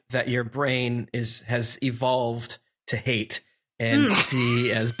type that your brain has evolved to hate and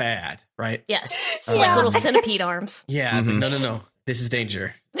see as bad, right? Yes, like little centipede arms. Yeah, mm-hmm. No, this is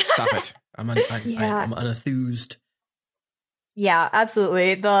danger. Stop it. I'm unenthused. Yeah,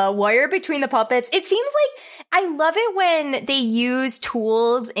 absolutely. The wire between the puppets. It seems like I love it when they use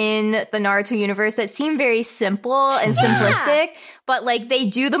tools in the Naruto universe that seem very simple and simplistic, but like they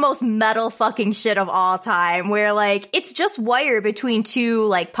do the most metal fucking shit of all time where like it's just wire between two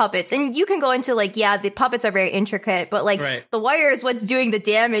like puppets. And you can go into like, the puppets are very intricate, but like the wire is what's doing the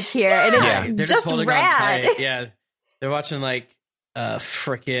damage here. And it's they're just holding rad. On tight. Yeah. They're watching like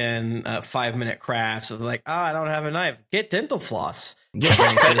frickin' 5-minute crafts of like, I don't have a knife. Get dental floss. Get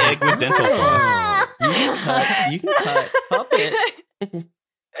an egg with dental floss. You can cut puppet.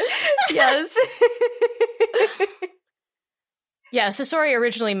 Yes. Yeah, Sasori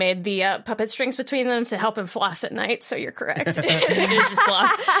originally made the puppet strings between them to help him floss at night, so you're correct. It is just floss.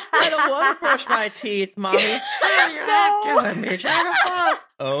 I don't want to brush my teeth, Mommy. You have to let me try to floss.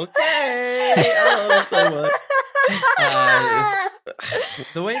 Okay.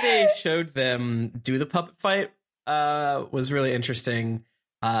 The way they showed them do the puppet fight was really interesting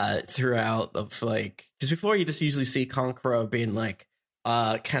throughout of like, because before you just usually see Kankuro being like,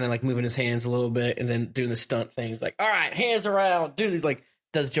 kind of like moving his hands a little bit and then doing the stunt things like, all right, hands around, dude, like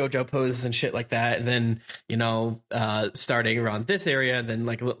does JoJo poses and shit like that. And then, you know, starting around this area and then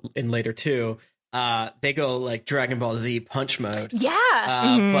like in later too, they go like Dragon Ball Z punch mode.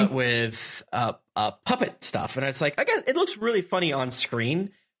 Yeah. But with puppet stuff. And it's like, I guess it looks really funny on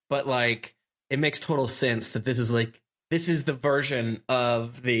screen, but like it makes total sense that this is the version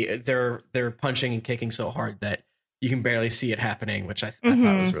of they're punching and kicking so hard that you can barely see it happening, which I thought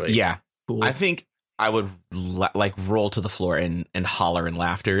was really cool. I think I would like roll to the floor and holler in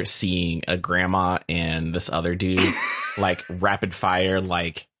laughter seeing a grandma and this other dude like rapid fire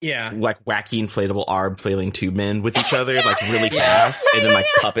like wacky inflatable arm flailing tube men with each other like really fast, and then like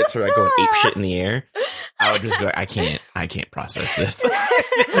puppets are like going ape shit in the air. I would just go, I can't process this.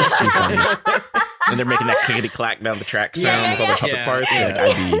 This is too funny. And they're making that clickety clack down the track sound with all their puppet parts. Like,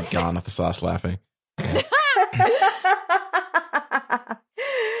 I'd be gone off the sauce laughing.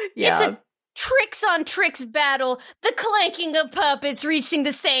 It's a tricks on tricks battle. The clanking of puppets reaching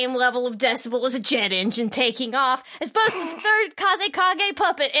the same level of decibel as a jet engine taking off, as both the third Kazekage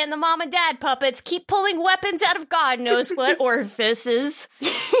puppet and the mom and dad puppets keep pulling weapons out of God knows what orifices.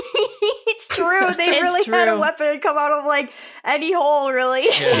 It's true. They really had a weapon come out of like any hole, really.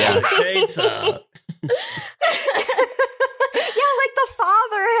 Yeah, like the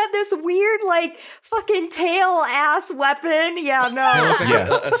father had this weird, like, fucking tail-ass weapon. Yeah,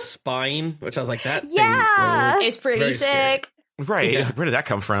 no. A spine, which I was like, that thing it's pretty sick. Right. Yeah. Where did that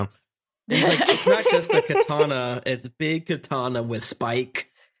come from? It's not just a katana, it's big katana with spike.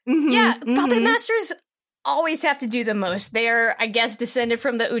 Yeah, puppet masters always have to do the most. They're, I guess, descended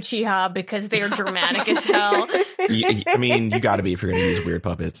from the Uchiha because they're dramatic as hell. I mean, you gotta be if you're gonna use weird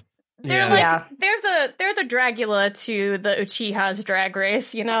puppets. They're they're the Dracula to the Uchiha's Drag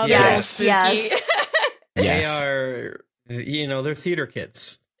Race, you know? Yes. They are, you know, they're theater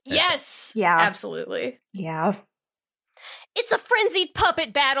kids. Yes. Yeah. Absolutely. Yeah. It's a frenzied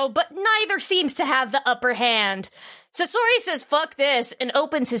puppet battle, but neither seems to have the upper hand. Sasori says fuck this and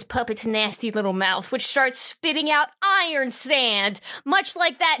opens his puppet's nasty little mouth, which starts spitting out iron sand, much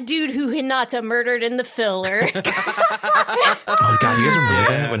like that dude who Hinata murdered in the filler. Oh god, you guys remember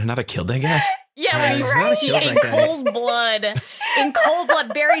that when Hinata killed that guy? Yeah, when he in cold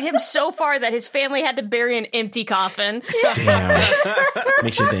blood buried him so far that his family had to bury an empty coffin. Damn.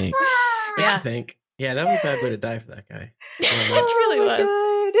 Makes you think. Makes you think. Yeah, that was a bad way to die for that guy. It really was.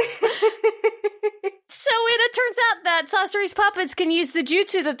 So it turns out that Sasori's puppets can use the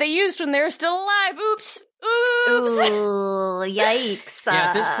jutsu that they used when they were still alive. Oops. Ooh, yikes. Yeah,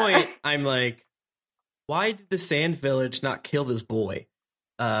 at this point, I'm like, why did the Sand Village not kill this boy?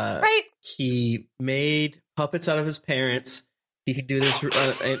 Right. He made puppets out of his parents. He could do this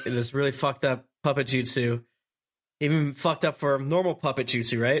this really fucked up puppet jutsu. Even fucked up for normal puppet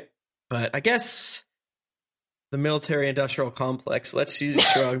jutsu, right? But I guess the military-industrial complex lets you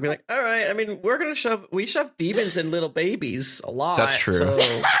shrug and be like, all right, I mean, we shove demons and little babies a lot. That's true. So I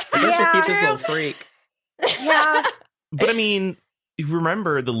guess we'll keep this little freak. Yeah. But I mean, you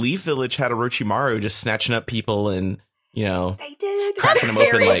remember the Leaf Village had Orochimaru just snatching up people and, you know, they did. cracking them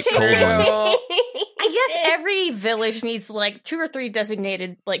open like cold ones. I guess every village needs like 2 or 3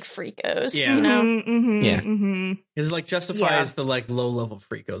 designated like freakos. Yeah. You know? Mm-hmm. Because like justifies the like low-level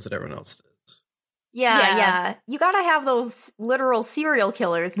freakos that everyone else does. Yeah. You gotta have those literal serial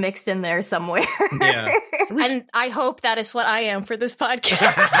killers mixed in there somewhere. Yeah. And I hope that is what I am for this podcast.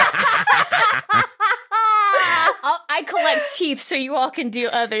 I collect teeth so you all can do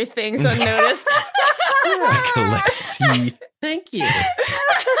other things unnoticed. I collect teeth. Thank you.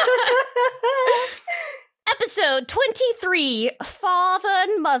 Episode 23, Father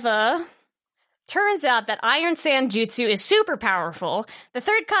and Mother. Turns out that Iron Sand Jutsu is super powerful. The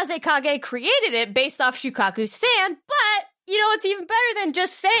third Kazekage created it based off Shukaku sand, but you know what's even better than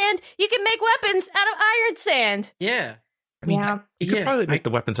just sand? You can make weapons out of iron sand. Yeah. I mean, you could probably make the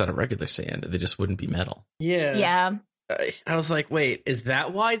weapons out of regular sand. They just wouldn't be metal. Yeah. Yeah. I was like, wait, is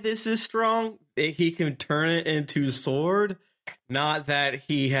that why this is strong? He can turn it into a sword? Not that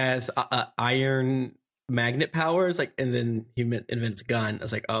he has iron magnet powers, like, and then he invents gun. I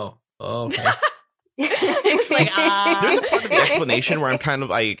was like, oh okay. It's like, There's a part of the explanation where I'm kind of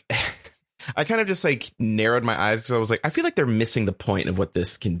like, I kind of just like narrowed my eyes because I was like, I feel like they're missing the point of what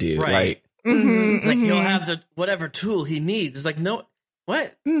this can do. Right. Like, it's like he'll have the whatever tool he needs. It's like, no,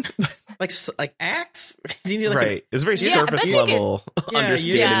 what? like axe? You need like it's very surface level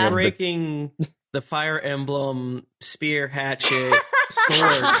understanding. You're of breaking the Fire Emblem spear, hatchet,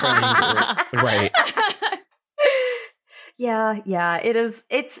 sword triangle. Right. Yeah, it is.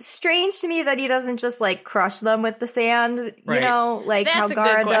 It's strange to me that he doesn't just like crush them with the sand, you know, like That's how a good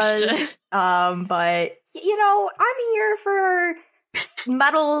Gara does. question. But you know, I'm here for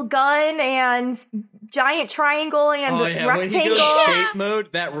metal gun and giant triangle and rectangle. When he goes shape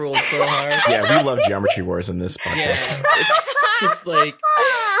mode, that rules so hard. Yeah, we love Geometry Wars in this podcast. Yeah, it's just like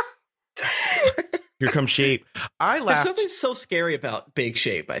here comes shape. I laughed. There's something so scary about big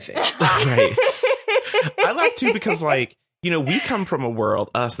shape, I think. Right. I laugh too because, like, you know, we come from a world,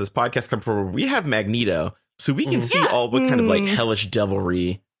 this podcast come from a world, we have Magneto, so we can see all what kind of like hellish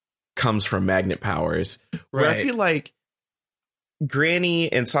devilry comes from magnet powers. Where I feel like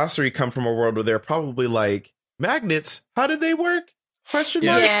Granny and Sasori come from a world where they're probably like, magnets, how did they work? Question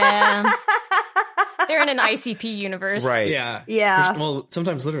mark? Yeah. They're in an ICP universe. Right. Yeah. Well,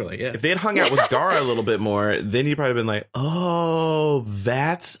 sometimes literally, yeah. If they had hung out with Gara a little bit more, then he'd probably been like, oh,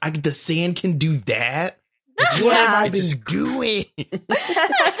 the sand can do that? What have I been doing? You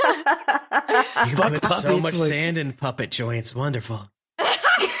put so much sand in puppet joints. Wonderful.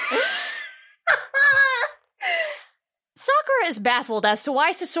 Sakura is baffled as to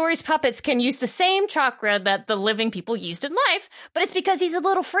why Sasori's puppets can use the same chakra that the living people used in life, but it's because he's a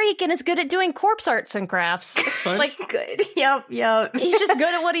little freak and is good at doing corpse arts and crafts. That's fun. Like, good. Yep. He's just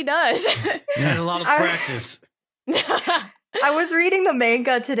good at what he does. Had a lot of practice. I was reading the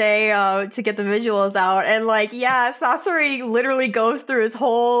manga today to get the visuals out, and like, Sasori literally goes through his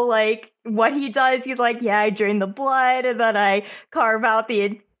whole, like, what he does. He's like, I drain the blood, and then I carve out the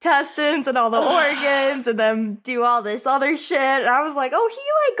intestines and all the organs, and then do all this other shit. And I was like, oh, he,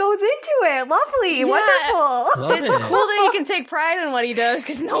 like, goes into it. Lovely. Wonderful. Love It's it. cool that he can take pride in what he does,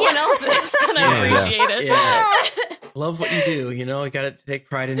 because no one else is going to appreciate it. Yeah. Love what you do, you know? You gotta take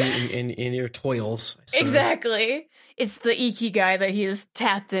pride in your toils. I suppose. Exactly. It's the Ikigai that he is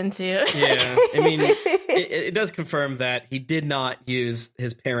tapped into. Yeah, I mean, it does confirm that he did not use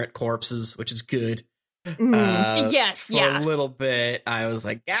his parent corpses, which is good. Yes, For a little bit, I was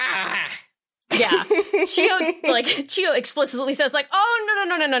like, Yeah. Chio explicitly says, like,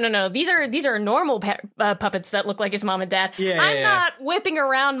 oh, no. These are normal puppets that look like his mom and dad. I'm not whipping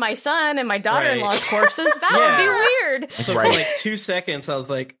around my son and my daughter-in-law's corpses. That would be weird. So for like 2 seconds, I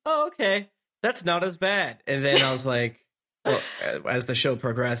was like, oh, okay. That's not as bad. And then I was like, well, as the show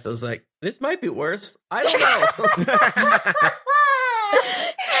progressed, I was like, this might be worse. I don't know.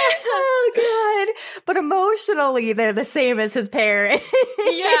 Oh, God. But emotionally, they're the same as his parents.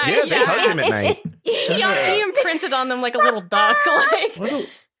 Yeah, they hugged him at night. He imprinted on them like a little duck. Like,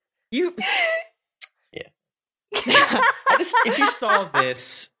 If you saw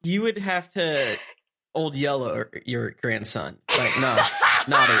this, you would have to old yellow your grandson. Like, no,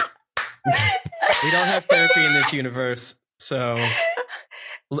 not it. We don't have therapy in this universe, so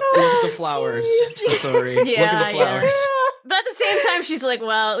look at the flowers, Sasori. Look at the flowers. But at the same time, she's like,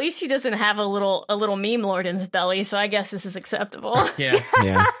 well, at least he doesn't have a little meme lord in his belly, so I guess this is acceptable. Yeah.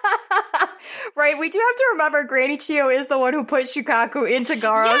 Right, we do have to remember Granny Chio is the one who put Shukaku into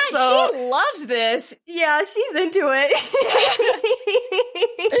Gara, Yeah, so... she loves this. Yeah, she's into it.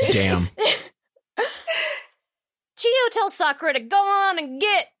 Damn. Chio tells Sakura to go on and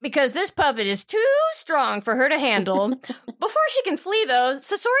get, because this puppet is too strong for her to handle. Before she can flee, though,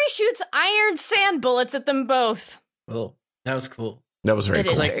 Sasori shoots iron sand bullets at them both. Oh, that was cool. That was very It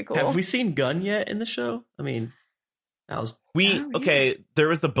cool. is very cool. Have we seen Gun yet in the show? I mean, that was... there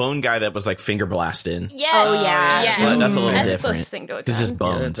was the bone guy that was like finger blasting. Yes. Oh, yeah. Yes. Well, that's a little That's different. the closest thing to a It's just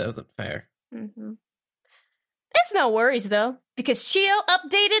gun. bones. that wasn't fair. Mm-hmm. It's no worries, though, because Chio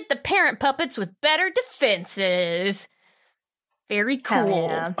updated the parent puppets with better defenses. Very cool.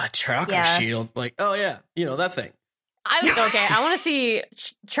 Yeah. A chakra shield. Like, oh yeah, you know, that thing. I want to see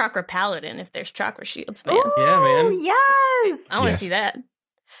Chakra Paladin if there's chakra shields, man. Ooh, Yeah, man. Yes! I want to Yes. see that.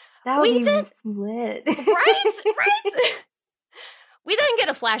 That would We be then- lit. Right? We then get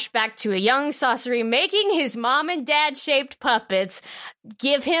a flashback to a young Sasori making his mom and dad shaped puppets,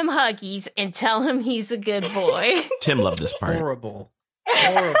 give him huggies, and tell him he's a good boy. Tim loved this part. Horrible.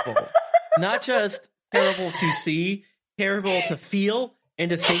 Not just terrible to see, terrible to feel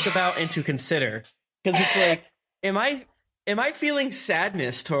and to think about and to consider. Because it's like, am I feeling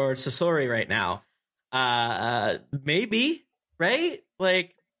sadness towards Sasori right now? Maybe, right?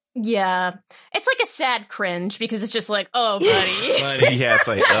 Like, Yeah. It's like a sad cringe because it's just like, oh, buddy. Yeah, it's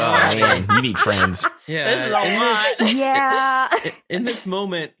like, oh man, you need friends. Yeah, This is a lot. Yeah. In this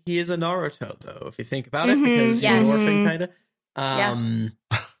moment, he is a Naruto, though, if you think about it, because he's Yes. an orphan, kind of.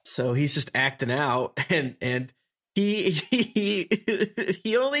 So he's just acting out, and he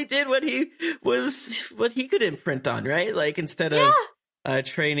only did what he could imprint on, right? Like instead of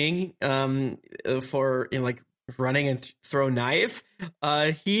training for like running and throw knife,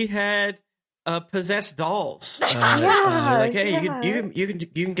 he had possessed dolls. Like, hey,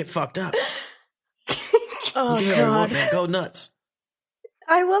 you can get fucked up. Oh, You do whatever you want, God. man. Go nuts.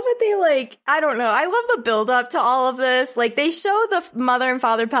 I love that they I don't know. I love the build up to all of this. Like they show the mother and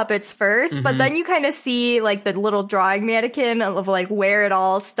father puppets first, but then you kind of see like the little drawing mannequin of like where it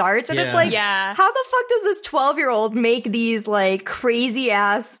all starts. And it's like, Yeah. how the fuck does this 12-year-old make these like crazy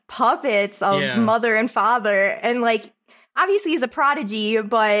ass puppets of mother and father? And like, obviously he's a prodigy,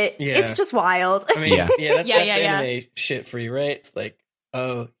 but it's just wild. I mean, that's Yeah. anime shit for you, right? It's like,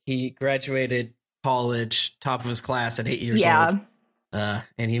 oh, he graduated college, top of his class at 8 years old.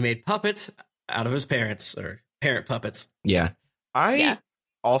 And he made puppets out of his parents, or parent puppets. Yeah. I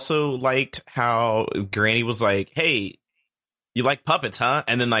also liked how Granny was like, hey, you like puppets, huh?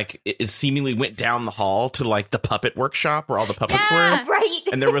 And then like it seemingly went down the hall to like the puppet workshop where all the puppets were. Right.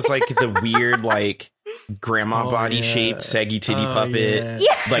 And there was like the weird like grandma body shaped saggy titty puppet.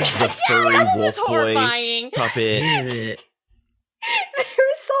 Like the furry wolf boy horrifying. puppet. There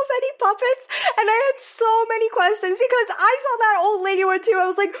were so many puppets, and I had so many questions because I saw that old lady one too. I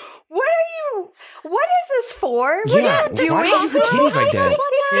was like, what is this for? What Yeah, are you doing? why do you have titties like that?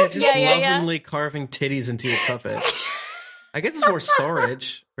 Yeah, just Yeah. lovingly carving titties into your puppet. I guess it's more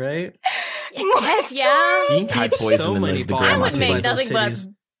storage, right? Yes, yeah. You can High keep poison so in many the I grandma bombs would titties. make inside those nothing but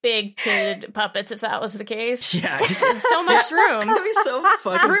titties. big titted puppets if that was the case. Yeah, just So much room. that'd be so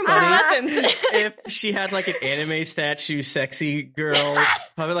fucking Room for funny weapons. if she had like an anime statue, sexy girl,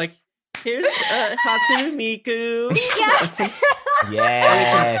 probably like, here's Hatsune Miku. Yes.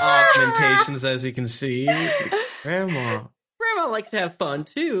 Yes. Augmentations, as you can see. Grandma likes to have fun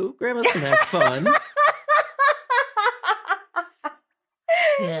too. Grandmas can have fun.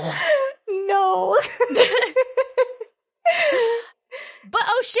 No. But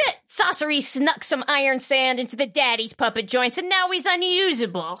oh shit, Sasori snuck some iron sand into the daddy's puppet joints and now he's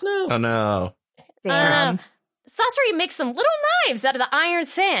unusable. Oh no. Damn. Sasori makes some little knives out of the iron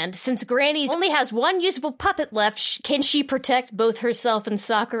sand. Since Granny's only has one usable puppet left, can she protect both herself and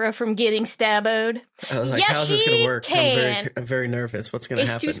Sakura from getting stabboed? I was like, Yes, how's this she gonna work? can. I'm very nervous. What's gonna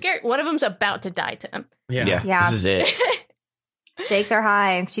He's happen? too scared. One of them's about to die, Tim. Yeah. Yeah. This is it. Stakes are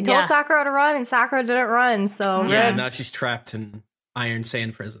high. She told Yeah. Sakura to run, and Sakura didn't run, so Yeah, now she's trapped in iron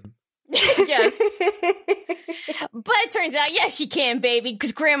sand prison. Yes. But it turns out, yes, she can, baby,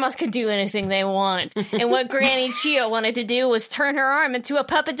 because grandmas can do anything they want. And what Granny Chio wanted to do was turn her arm into a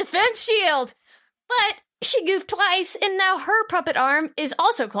puppet defense shield. But she goofed twice, and now her puppet arm is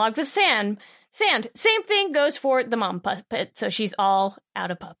also clogged with sand. Same thing goes for the mom puppet, so she's all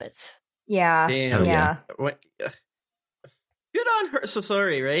out of puppets. yeah. Damn. Yeah. What? Good on her,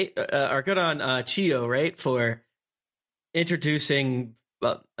 Sasori, right? Or good on Chio, right, for introducing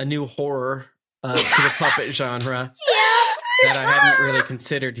a new horror to the puppet genre that I hadn't really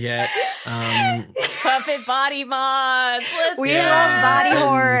considered yet. Puppet body mods. We Yeah. love body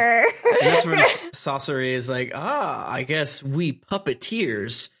horror. And that's when Sasori is like, I guess we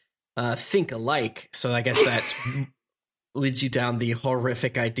puppeteers think alike. So I guess that leads you down the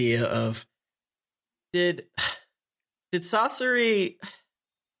horrific idea of did Sasori,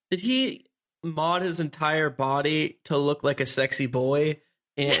 did he mod his entire body to look like a sexy boy?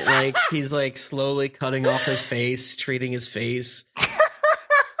 And like he's like slowly cutting off his face, treating his face.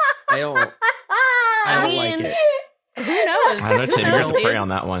 I don't like it. Who knows? I don't know, Tim. Who You knows, have to pray dude? on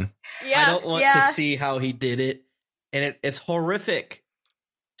that one. Yeah. I don't want Yeah. to see how he did it, and it's horrific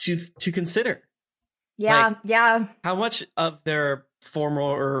to consider. Yeah, yeah, How much of their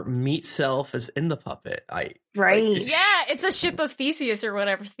former meat self is in the puppet? right. Yeah, it's a ship of Theseus or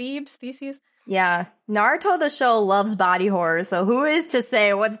whatever. Theseus? Yeah. Naruto the show loves body horror, so who is to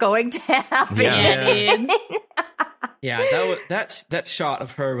say what's going to happen? Yeah, dude. Yeah, that shot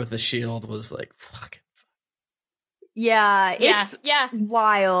of her with the shield was like fucking. Yeah, Yeah, it's yeah.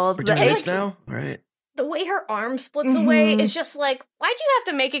 wild. We're doing It's- this now, all right? The way her arm splits Mhm. away is just like, why'd you have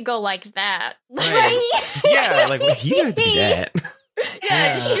to make it go like that? Right. Yeah, like you didn't have to do that.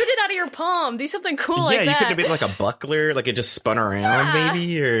 Yeah, just shoot it out of your palm. Do something cool Yeah, like you that. could have made like a buckler, like it just spun around, Yeah.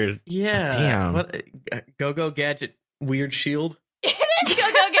 maybe, or Yeah. Damn. What go gadget weird shield? It is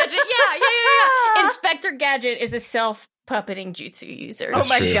Go-Go Gadget. Yeah. Inspector Gadget is a puppeting jutsu users. Oh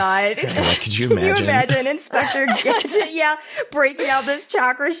my god. Yeah, could you imagine? Can you imagine Inspector Gadget, breaking out this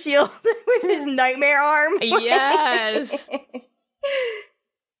chakra shield with his nightmare arm? Yes.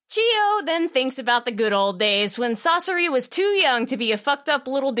 Chio then thinks about the good old days when Sasori was too young to be a fucked up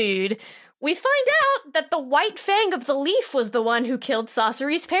little dude. We find out that the White Fang of the Leaf was the one who killed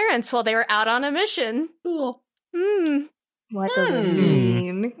Sasori's parents while they were out on a mission. Cool. What does it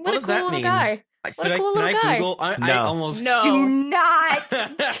mean? What a does cool that little mean? guy. What a cool little guy. Google? I No. almost No. Do not,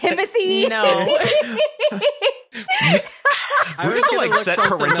 Timothy. No. I We're was gonna gonna like look set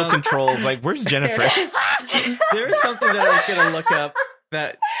something parental up. controls. Like, where's Jennifer? There was something that I was gonna look up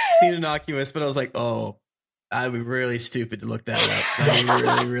that seemed innocuous, but I was like, oh, I'd be really stupid to look that up. That'd be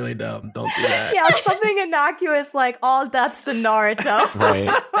really, really dumb. Don't do that. Yeah, something innocuous like all deaths in Naruto. Right.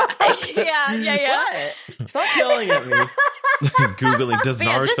 Yeah. What? Stop yelling at me. Googling, does But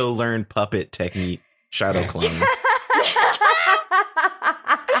yeah, Naruto just- learn puppet technique? Shadow clone.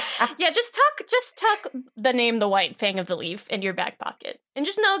 Yeah, just tuck the name The White Fang of the Leaf in your back pocket. And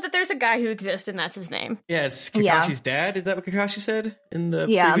just know that there's a guy who exists and that's his name. Yeah, it's Kakashi's dad. Is that what Kakashi said in the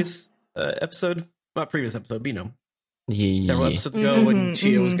previous episode? Not previous episode, but you know. Several episodes ago when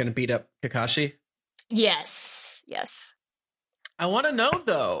Chio was going to beat up Kakashi. Yes. I want to know,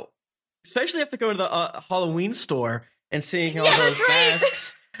 though, especially after going to the Halloween store and seeing all Yeah, those that's right.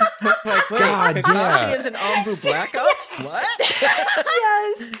 masks. Like, wait, God, Kakashi yeah. is an Ambu Black Ops? What?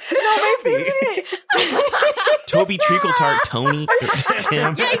 Yes. No, my favorite. Toby Treacle Tart, Tony,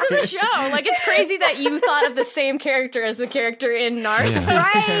 Tim. Yeah, he's in the show. Like, it's crazy that you thought of the same character as the character in Naruto.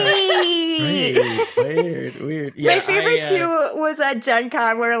 Right. Weird. Yeah, My favorite too was at Gen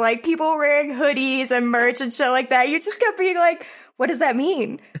Con where like people were wearing hoodies and merch and shit like that. You just kept being like, what does that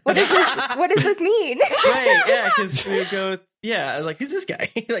mean? What does this mean? Right, yeah, because we would go, yeah, like, who's this guy?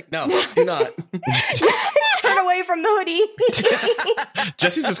 Like, no, do not. Turn away from the hoodie.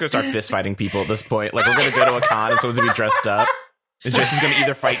 Jesse's just gonna start fist fighting people at this point. Like, we're gonna go to a con and someone's gonna be dressed up. And Jesse's gonna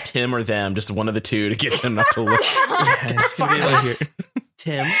either fight Tim or them, just one of the two to get him not to look. Yeah, it's gonna be like,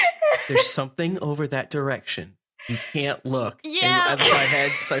 Tim, there's something over that direction. You can't look. Yeah. And as my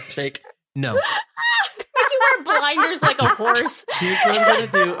head starts to shake, no. You wear blinders like a horse. Here's what I'm gonna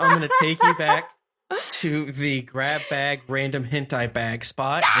do. I'm gonna take you back to the grab bag, random hentai bag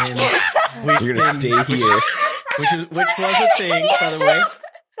spot, and You're gonna stay here. which was a thing, by the way.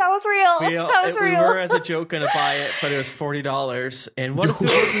 That was real. We were as a joke gonna buy it, but it was $40. And what if it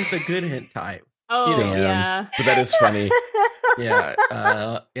wasn't the good hentai? Oh, Damn. yeah. But that is funny. Yeah,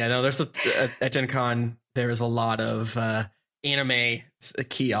 no. There's at Gen Con there was a lot of anime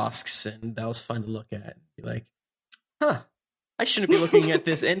kiosks, and that was fun to look at. Be like, huh. I shouldn't be looking at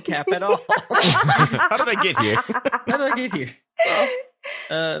this end cap at all. How did I get here? How did I get here?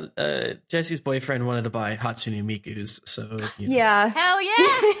 Well, Jesse's boyfriend wanted to buy Hatsune Miku's, so you know. Yeah. Hell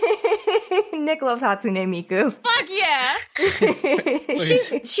yeah. Nick loves Hatsune Miku. Fuck yeah.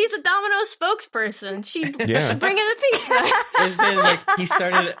 She's a Domino's spokesperson. She's Yeah. bringing the pizza. As in, like, he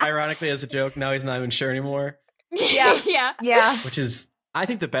started ironically as a joke. Now he's not even sure anymore, Yeah. Yeah. Yeah. which is, I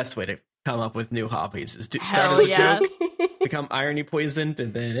think, the best way to come up with new hobbies is to Hell start as a yeah. joke, become irony poisoned,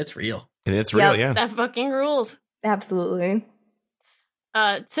 and then it's real. And it's real, Yep. yeah. That fucking rules. Absolutely.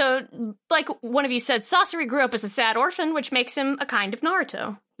 So, like one of you said, Sasori grew up as a sad orphan, which makes him a kind of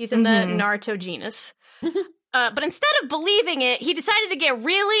Naruto. He's in the Naruto genus. But instead of believing it, he decided to get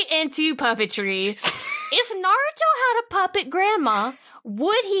really into puppetry. If Naruto had a puppet grandma,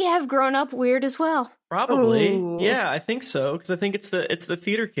 would he have grown up weird as well? Probably, Ooh. yeah, I think so, because I think it's the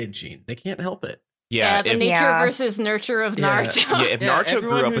theater kid gene. They can't help it. Yeah, the if, nature versus nurture of Yeah. Naruto. if Yeah, Naruto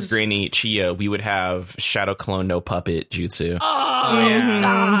everyone grew up who's- with Granny Chio, we would have Shadow Clone no puppet jutsu. Oh, yeah.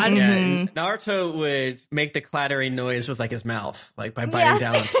 God. Yeah, Mhm. Naruto would make the clattering noise with like his mouth, like by biting Yes.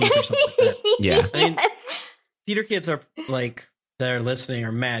 down on teeth or something like that. Yeah. I mean, Yes. theater kids are like that are listening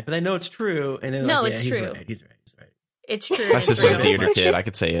are mad, but they know it's true, and then No, like, it's he's true. right, he's right. It's true. My it's sister's a real. theater kid. I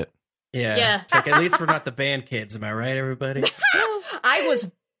could say it. Yeah, Yeah. It's like at least we're not the band kids. Am I right, everybody? I was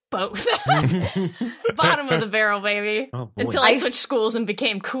both. Bottom of the barrel, baby. Oh, boy. Until I switched schools and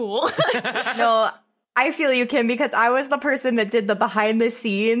became cool. No, I feel you, Kim, because I was the person that did the behind the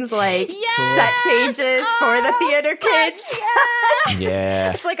scenes, like, Yes! set changes for the theater kids.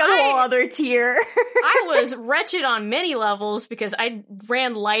 Yeah. It's like a whole other tier. I was wretched on many levels because I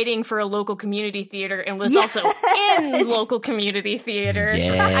ran lighting for a local community theater and was also in local community theater. I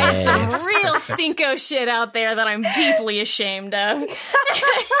had some Yes. real stinko shit out there that I'm deeply ashamed of. Any of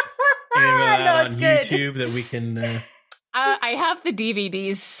No, that it's on good. YouTube that we can. I have the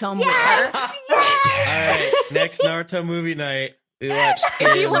DVDs somewhere. Yes! All right, next Naruto movie night. We watched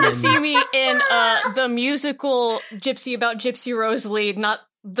If you him want to and- see me in the musical Gypsy about Gypsy Rose Lead, not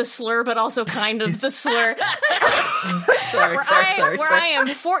the slur, but also kind of the slur. Sorry. Where I am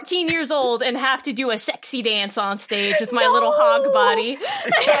 14 years old and have to do a sexy dance on stage with my little hog body.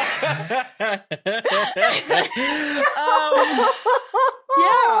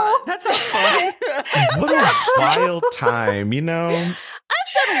 Yeah, that sounds fun. What a wild time, you know?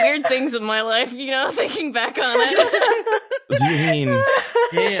 I've done weird things in my life, thinking back on it. Do you mean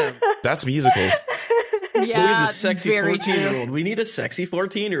Damn. that's musicals? Look Yeah, at the sexy very 14-year-old. We need a sexy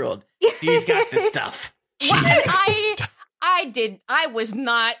 14-year-old. She's got this stuff. Well, I was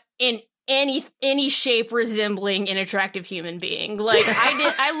not in any shape resembling an attractive human being. Like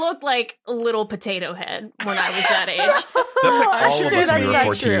I looked like a little potato head when I was that age. That's like I'm all sure of us when we were that's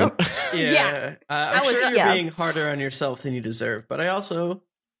 14. not Yeah. I'm was- sure you're yeah. being harder on yourself than you deserve, but I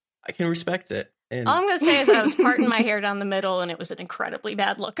can respect it. And All I'm gonna say is that I was parting my hair down the middle, and it was an incredibly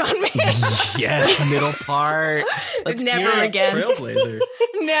bad look on me. Yes, middle part. Never again. Trailblazer.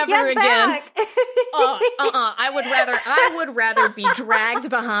 Never Yeah, it's again. back. I would rather be dragged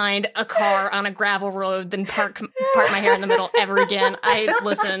behind a car on a gravel road than part my hair in the middle ever again.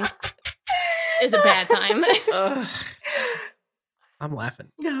 Listen. It's a bad time. I'm laughing.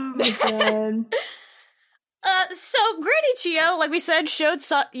 Oh my god. So Granny Chio, like we said, showed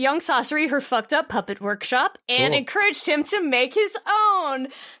young Sasori her fucked up puppet workshop and Cool. encouraged him to make his own.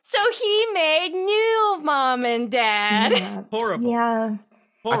 So he made new Mom and Dad. Yeah. Horrible. Yeah.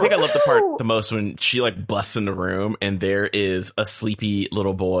 I think I love the part Ooh. the most when she like busts in the room and there is a sleepy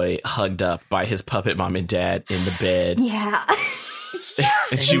little boy hugged up by his puppet mom and dad in the bed. Yeah.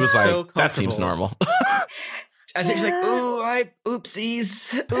 And she He's was like, so that seems comfortable. normal. I think she's like, ooh,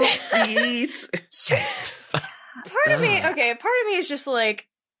 oopsies. Yes. Part of me is just like,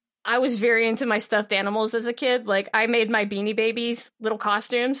 I was very into my stuffed animals as a kid. Like, I made my Beanie Babies little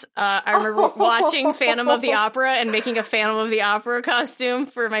costumes. I remember watching Phantom of the Opera and making a Phantom of the Opera costume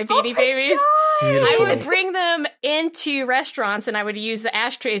for my Beanie Babies. I would bring them into restaurants and I would use the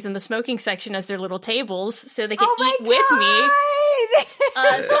ashtrays in the smoking section as their little tables so they could eat with me.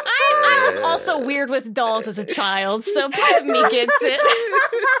 So I was also weird with dolls as a child, so part of me gets it.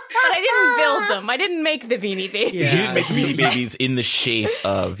 But I didn't build them. I didn't make the Beanie Babies. Yeah. You didn't make the Beanie Babies in the shape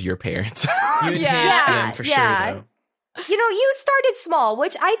of your parents. You enhanced Yeah, them for yeah. sure, though. You started small,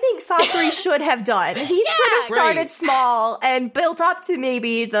 which I think Sasori should have done. He should have started right. small and built up to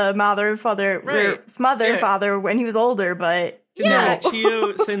maybe the father when he was older, but Yeah, no.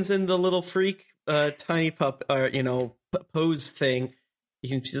 Chio sends in the little freak tiny pup, pose thing. You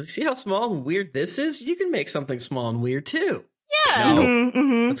can see how small and weird this is? You can make something small and weird, too. Yeah. No.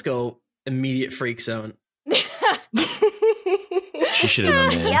 Mhm. Let's go immediate freak zone. She should have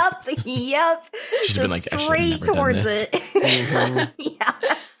known that. Yep. She's been like, I should've straight never done towards this. it. Yeah.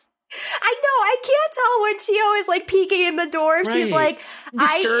 I know. I can't tell when Chio is like peeking in the door. She's Right. like,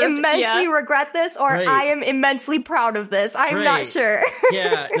 I Disturbed, immensely yeah. regret this, or Right. I am immensely proud of this. I'm not Right. sure.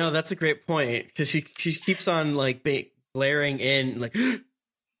 Yeah, no, that's a great point. Because she keeps on, like, glaring in, like,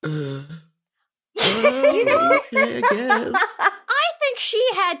 know? okay, I guess. I think she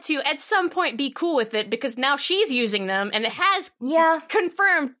had to, at some point, be cool with it because now she's using them and it has Yeah.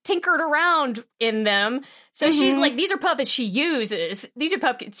 confirmed tinkered around in them. So she's like, these are puppets she uses. These are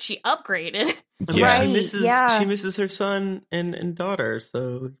puppets she upgraded. Yeah. Right. yeah. She misses her son and daughter,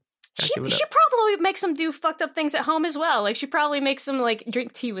 so She give it up. probably makes them do fucked up things at home as well. Like, she probably makes them, like,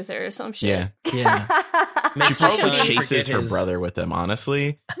 drink tea with her or some shit. Yeah. Yeah. She Makes her probably son chases forget her his- brother with them,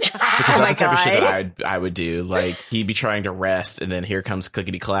 honestly. Because Oh my that's the type of shit God. that I would do. Like, he'd be trying to rest, and then here comes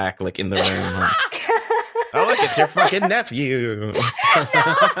Clickety Clack, like, in the room. Like, oh, look, it's your fucking nephew.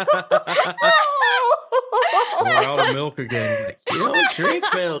 We're out of milk again. Like, you don't drink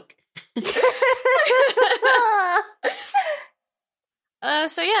milk.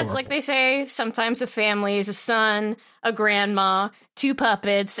 So yeah, it's like they say, sometimes a family is a son, a grandma, 2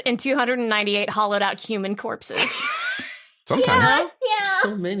 puppets, and 298 hollowed out human corpses. Sometimes.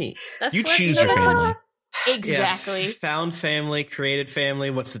 So many. That's You what- choose your family. Exactly. Yeah, found family, created family.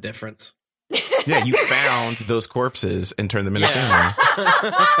 What's the difference? Yeah, you found those corpses and turned them into family.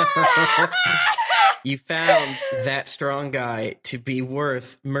 You found that strong guy to be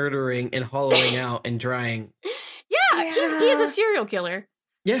worth murdering and hollowing out and drying. Yeah, he is a serial killer.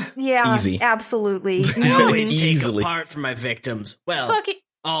 Yeah. Yeah, Easy. absolutely. I always Easily. take a part from my victims. Well, Fuck it.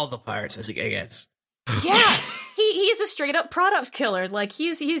 all the parts, I guess. Yeah, he is a straight up product killer. Like,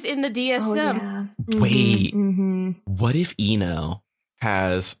 he's in the DSM. Oh, yeah. Wait. Mhm. What if Eno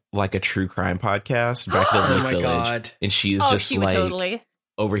has, like, a true crime podcast back in the Oh Leaf my Village? God. And she's Oh, just, she would like, totally.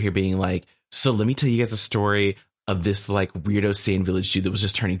 over here being like, so let me tell you guys a story of this like weirdo Sand Village dude that was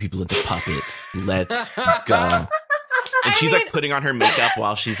just turning people into puppets. Let's go. And she's like putting on her makeup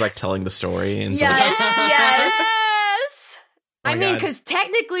while she's like telling the story. And Yes. Oh I my mean, God. because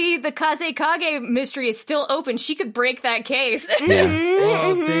technically the Kazekage mystery is still open. She could break that case. Yeah.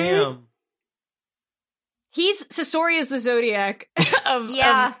 Oh, damn. He's Sasori is the Zodiac of True.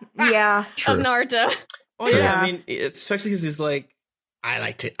 of Naruto. Oh, yeah. I mean, especially because he's like,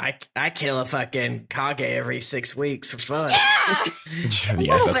 I kill a fucking Kage every 6 weeks for fun. Yeah,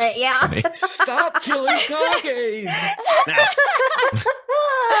 little that's bit, yeah. funny. Stop killing Kages!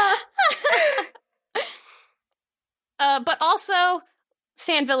 But also,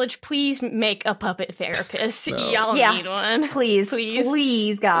 Sand Village, please make a puppet therapist. No. Y'all Yeah. need one.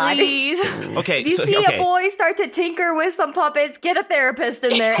 Please, God. Please. Okay, If you so see okay. a boy start to tinker with some puppets, get a therapist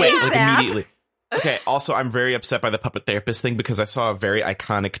in there Quick, like ASAP. immediately. Okay, also, I'm very upset by the puppet therapist thing because I saw a very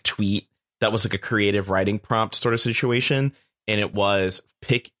iconic tweet that was like a creative writing prompt sort of situation. And it was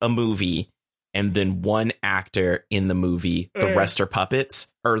pick a movie and then one actor in the movie. The rest are puppets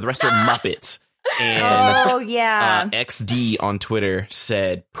or the rest are Muppets. And Oh, yeah. XD on Twitter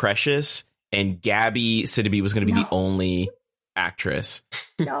said Precious and Gabby Sidibe was going to be the only actress.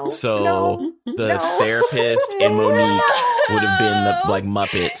 No. So no, the no. therapist and Monique would have been the like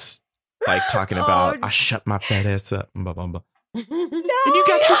Muppets, like talking about I shut my fat ass up, blah blah blah. No. And you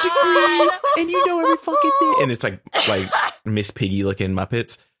got your degree, and you know every fucking thing. And it's like Miss Piggy looking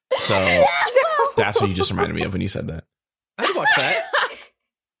Muppets. So that's what you just reminded me of when you said that. I'd watch that.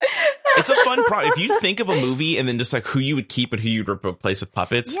 It's a fun product. If you think of a movie and then just like who you would keep and who you'd replace with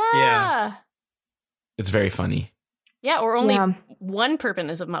puppets, Yeah. it's very funny. Yeah, or only Yeah. one person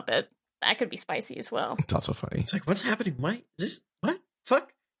is a Muppet. That could be spicy as well. It's also funny. It's like, what's happening? Why? Is this? What?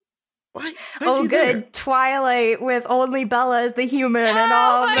 Fuck? Why is Oh, he good. there? Twilight with only Bella as the human and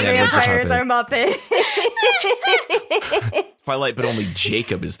all my the God. vampires Yeah, are Muppet. Twilight, but only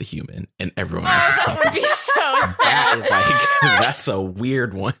Jacob is the human and everyone else is That would puppets. be so That sad. is like, that's a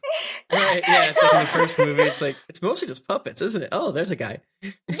weird one. Right, yeah, it's like in the first movie, it's like, it's mostly just puppets, isn't it? Oh, there's a guy.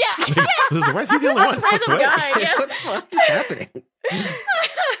 Yeah. Why is he the only one? Random What? guy. Yeah. What the fuck is happening?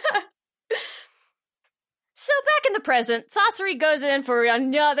 So back in the present, Sasori goes in for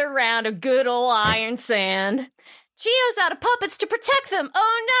another round of good old iron sand. Chio's out of puppets to protect them.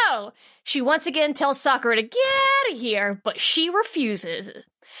 Oh no! She once again tells Sakura to get out of here, but she refuses.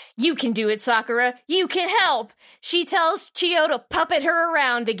 You can do it, Sakura. You can help. She tells Chio to puppet her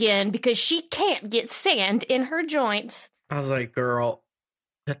around again because she can't get sand in her joints. I was like, girl,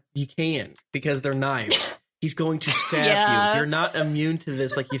 you can, because they're knives. He's going to stab Yeah. you. You're not immune to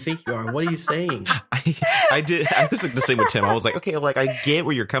this like you think you are. What are you saying? I was like the same with Tim. I was like, okay, like I get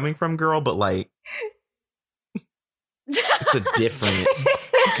where you're coming from, girl, but like it's a different.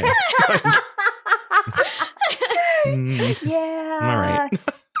 Okay. Yeah. All right.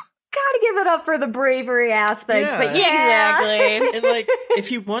 Gotta give it up for the bravery aspect, Yeah. but yeah. Exactly. And like, if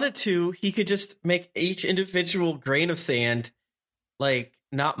he wanted to, he could just make each individual grain of sand like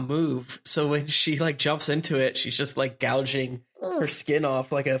not move. So when she like jumps into it, she's just like gouging her skin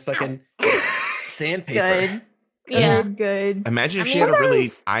off like a fucking sandpaper. Good. Yeah. Good. Imagine if I she mean, had a really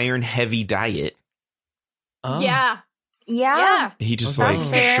sometimes- iron heavy diet. Oh, Yeah. Yeah. Yeah. He just That's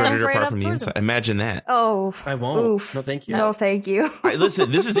like fair. shredded Jump her right apart up from the through inside. Imagine that. Oh. I won't. Oof. No, thank you. No, thank you.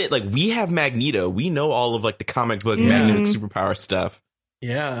 Listen, this is it. Like we have Magneto. We know all of like the comic book magnetic superpower stuff.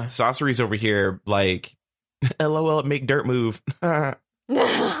 Yeah. Sasori's over here like, LOL, make dirt move. I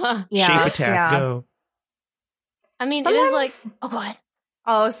Yeah. Shape attack, yeah. go. mean, it Sometimes- is like, oh, go ahead.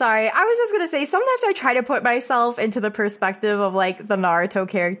 Oh, sorry. I was just gonna say, sometimes I try to put myself into the perspective of like the Naruto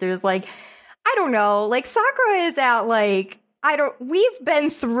characters. Like, I don't know, like Sakura is at like, we've been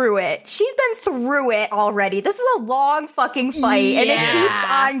through it. She's been through it already. This is a long fucking fight and it Yeah. keeps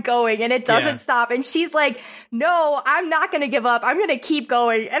on going and it doesn't Yeah. stop. And she's like, no, I'm not gonna give up. I'm gonna keep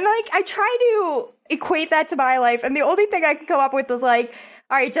going. And like, I try to equate that to my life. And the only thing I can come up with is like,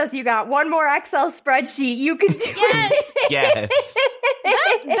 all right, Jess, you got one more Excel spreadsheet. You can do Yes. it. Yes.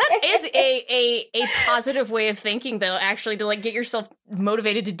 That is a positive way of thinking, though, actually, to like get yourself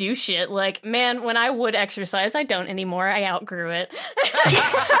motivated to do shit. Like, man, when I would exercise, I don't anymore. I outgrew it.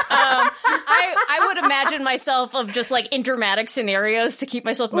 I would imagine myself of just like in dramatic scenarios to keep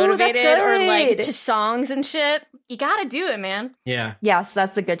myself Ooh, that's motivated, or like good. to songs and shit. You gotta do it, man. Yeah. Yes,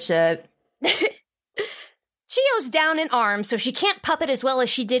 that's the good shit. Chio's down in arms, so she can't puppet as well as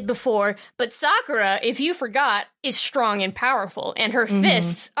she did before, but Sakura, if you forgot, is strong and powerful, and her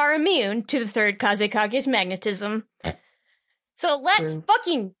fists are immune to the third Kazekage's magnetism. So let's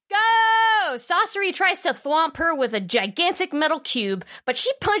fucking go! Sasori tries to thwomp her with a gigantic metal cube, but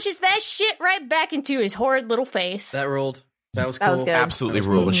she punches that shit right back into his horrid little face. That ruled. That was cool. That was good. Absolutely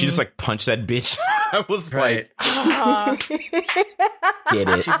ruled. When she just like punched that bitch, I was Right. get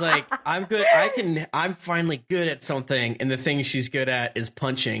it. She's like, I'm good. I'm finally good at something. And the thing she's good at is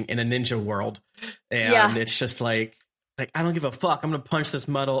punching in a ninja world. And it's just like, I don't give a fuck. I'm going to punch this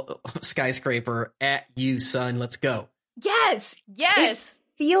metal skyscraper at you, son. Let's go. Yes. It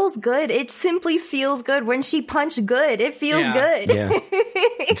feels good. It simply feels good when she punched good. It feels good. Yeah.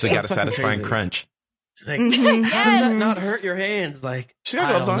 It's got a fucking satisfying crazy. crunch. It's like, how does that not hurt your hands? Like, She's got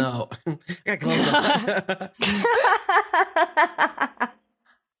gloves on. No, got gloves on.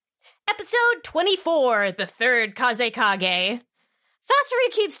 Episode 24, the third Kazekage.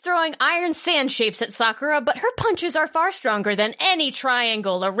 Sasori keeps throwing iron sand shapes at Sakura, but her punches are far stronger than any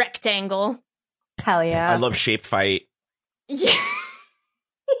triangle or rectangle. Hell yeah. I love shape fight. Yeah.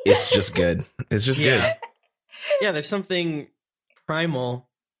 It's just good. It's just good. Yeah, there's something primal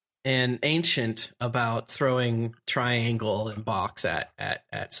and ancient about throwing triangle and box at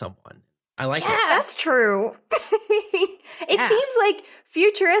someone. I like it. That's true. It seems like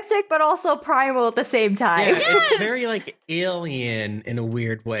futuristic, but also primal at the same time. Yeah, it's very like alien in a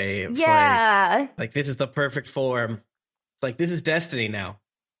weird way. It's like this is the perfect form. It's like, this is destiny now.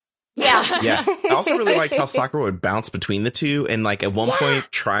 Yeah. Yes. I also really liked how Sakura would bounce between the two, and like at one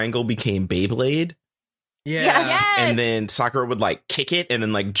point, triangle became Beyblade. Yeah. Yes. And then Sakura would like kick it and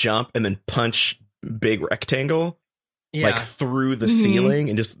then like jump and then punch big rectangle like through the ceiling,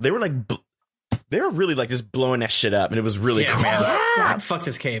 and just they were really like just blowing that shit up, and it was really cool. Man. Yeah. Fuck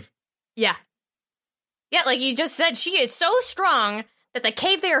this cave. Yeah. Yeah, like you just said, she is so strong that the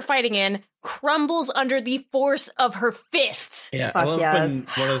cave they are fighting in crumbles under the force of her fists. Yeah, Fuck I love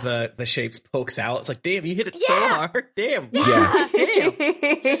yes. when one of the shapes pokes out. It's like, damn, you hit it so hard. Damn. Yeah. Damn.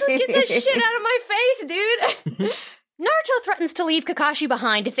 Just get that shit out of my face, dude. Naruto threatens to leave Kakashi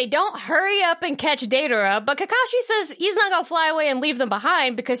behind if they don't hurry up and catch Deidara, but Kakashi says he's not gonna fly away and leave them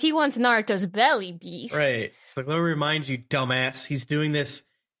behind because he wants Naruto's belly beast. Right. It's like, let me remind you, dumbass. He's doing this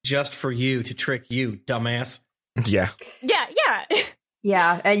just for you, to trick you, dumbass. Yeah. Yeah.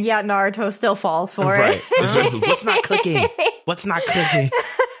 Yeah, and yet Naruto still falls for Right. it. What's not cooking? What's not cooking?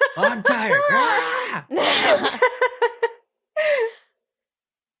 I'm tired. Ah!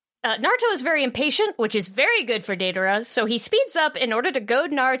 Naruto is very impatient, which is very good for Deidara, so he speeds up in order to goad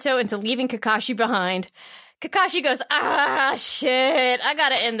Naruto into leaving Kakashi behind. Kakashi goes, shit, I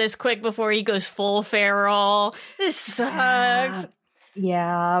gotta end this quick before he goes full feral. This sucks.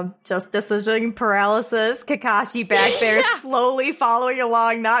 Yeah, just decision paralysis. Kakashi back there slowly following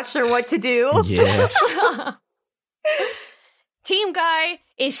along, not sure what to do. Yes. Team Guy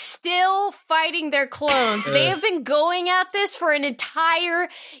is still fighting their clones. They have been going at this for an entire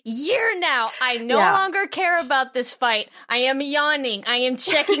year now. I no longer care about this fight. I am yawning. I am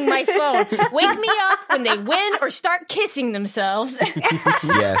checking my phone. Wake me up when they win or start kissing themselves.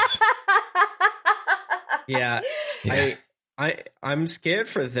 Yes. Yeah. I'm scared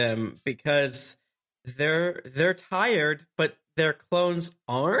for them because they're tired, but their clones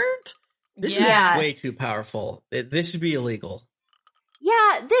aren't. This is way too powerful. This should be illegal.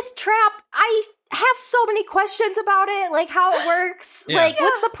 Yeah, this trap, I have so many questions about it, like how it works, like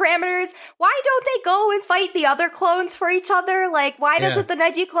what's the parameters? Why don't they go and fight the other clones for each other? Like, why doesn't the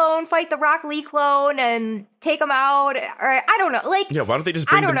Neji clone fight the Rock Lee clone and take them out? Or I don't know. Like, yeah, why don't they just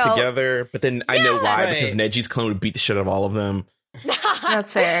bring them together? But then I know why, because Neji's clone would beat the shit out of all of them.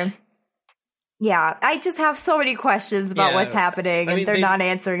 That's fair. Yeah, I just have so many questions about what's happening, and they're not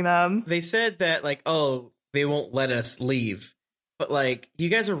answering them. They said that, like, oh, they won't let us leave. But, like, you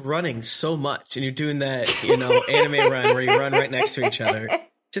guys are running so much, and you're doing that, anime run where you run right next to each other.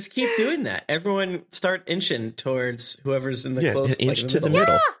 Just keep doing that. Everyone start inching towards whoever's in the close, inch like, to the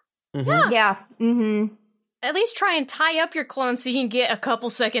middle. Yeah. Mm-hmm. At least try and tie up your clone so you can get a couple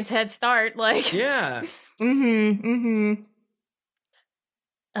seconds head start. Like, yeah.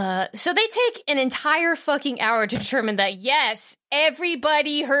 So they take an entire fucking hour to determine that, yes,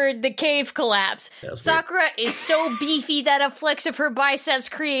 everybody heard the cave collapse. Sakura is so beefy that a flex of her biceps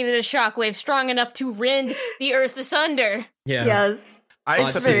created a shockwave strong enough to rend the earth asunder. Yeah. Yes. I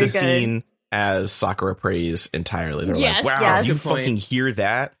accepted the scene as Sakura praise entirely. They're like, wow, you fucking hear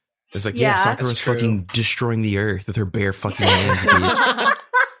that? It's like, Sakura's fucking destroying the earth with her bare fucking hands, bitch.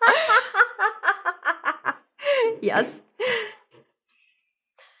 Yes.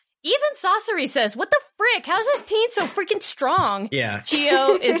 Even Sasori says, what the frick? How's this teen so freaking strong? Yeah.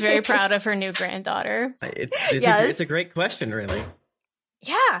 Chio is very proud of her new granddaughter. It's a great question, really.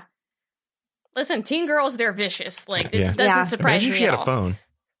 Yeah. Listen, teen girls, they're vicious. Like, it doesn't surprise me Imagine if she had at all. a phone.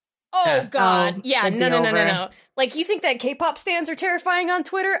 Oh, God. Yeah, it'd be no. over. Like, you think that K-pop stans are terrifying on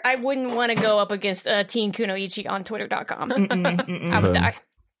Twitter? I wouldn't want to go up against Teen Kunoichi on Twitter.com. I would die.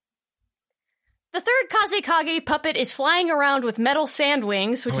 The third Kazekage puppet is flying around with metal sand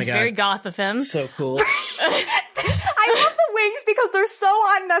wings, which is very goth of him. So cool. I love the wings because they're so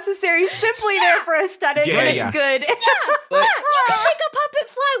unnecessary, simply there for aesthetic, and it's good. You can make a puppet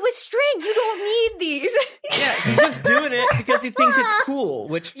fly with string. You don't need these. Yeah, he's just doing it because he thinks it's cool,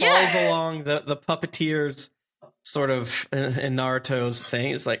 which falls along the puppeteer's sort of in Naruto's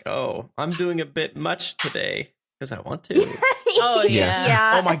thing. It's like, oh, I'm doing a bit much today because I want to. Oh,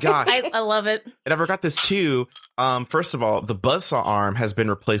 yeah. Oh, my gosh. I love it. And I forgot this, too. First of all, the buzzsaw arm has been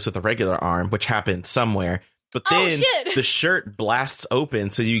replaced with a regular arm, which happened somewhere. But then the shirt blasts open,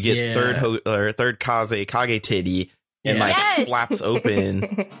 so you get third Kage titty and flaps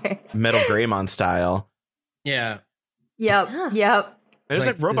open Metal Greymon style. Yeah. Yep. And there's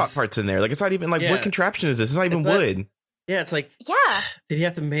like robot parts in there. Like, it's not even like, what contraption is this? It's not even wood. Yeah, it's like, did he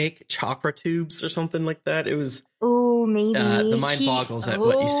have to make chakra tubes or something like that? It was, maybe. The mind boggles at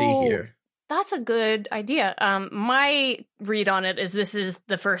what you see here. That's a good idea. My read on it is this is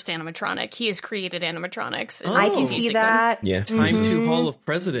the first animatronic. He has created animatronics. I can see that. Yeah. Time to Hall of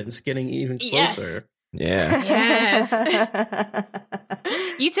Presidents getting even closer. Yeah. Yes.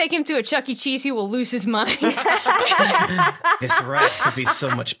 You take him to a Chuck E. Cheese, he will lose his mind. This rat could be so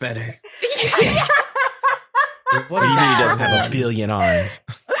much better. What do you mean he doesn't have a billion arms?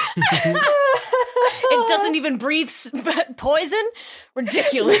 It doesn't even breathe poison?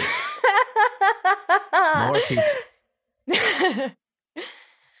 Ridiculous. More pizza.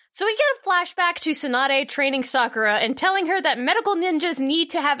 So we get a flashback to Tsunade training Sakura and telling her that medical ninjas need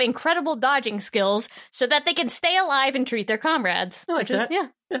to have incredible dodging skills so that they can stay alive and treat their comrades. I like that. Yeah,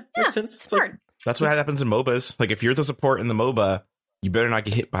 makes sense. Smart. That's what happens in MOBAs. Like, if you're the support in the MOBA, you better not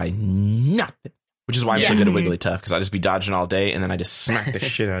get hit by nothing. Which is why I'm so good at Wiggly Tough, because I just be dodging all day, and then I just smack the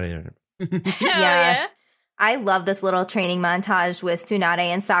shit out of you. Yeah. I love this little training montage with Tsunade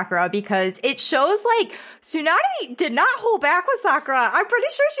and Sakura because it shows like Tsunade did not hold back with Sakura. I'm pretty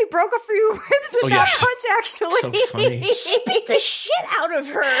sure she broke a few ribs with that punch, actually. So funny. She beat the shit out of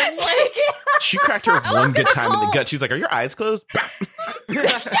her. Like, she cracked her one good time in the gut. She's like, are your eyes closed?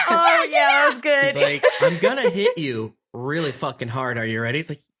 That was good. He's like, I'm gonna hit you really fucking hard. Are you ready? It's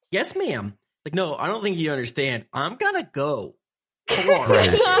like, yes, ma'am. Like, no, I don't think you understand. I'm gonna go. Come on.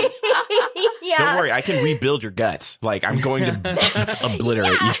 Right. Don't worry, I can rebuild your guts. Like, I'm going to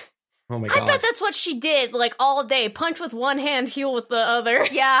obliterate you. Oh my god. I bet that's what she did, like, all day. Punch with one hand, heal with the other.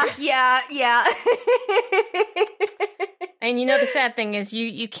 Yeah. And you know the sad thing is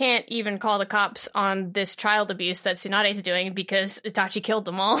you can't even call the cops on this child abuse that Tsunade's doing because Itachi killed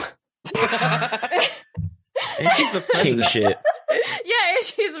them all. And she's the president. King shit. Yeah, and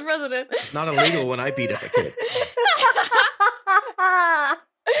she's the president. It's not illegal when I beat up a kid.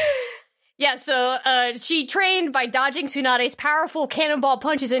 Yeah, so she trained by dodging Tsunade's powerful cannonball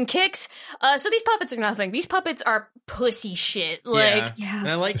punches and kicks. So these puppets are nothing. These puppets are pussy shit. Like, And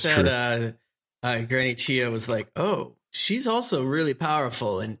I like that Granny Chia was like, oh, she's also really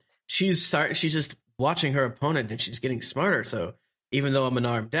powerful. And she's just watching her opponent and she's getting smarter. So even though I'm an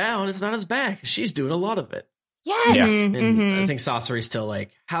arm down, it's not as bad. She's doing a lot of it. yes. Yeah. And I think Sasori's still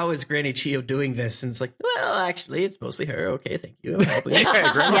like, how is Granny Chio doing this? And it's like, well, actually, it's mostly her. Okay, thank you. I'm helping.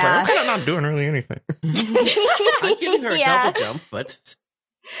 Yeah, Grandma's like, okay, I'm not doing really anything. I'm giving her a double jump, but...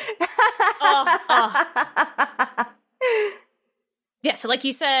 Yeah, so like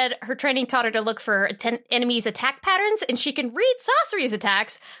you said, her training taught her to look for enemies' attack patterns, and she can read Sasori's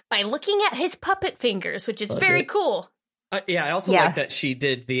attacks by looking at his puppet fingers, which is very cool. I also like that she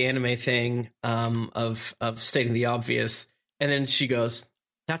did the anime thing of stating the obvious, and then she goes,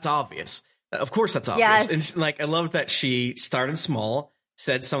 "That's obvious. Of course, that's obvious." Yes. And she, I love that she started small,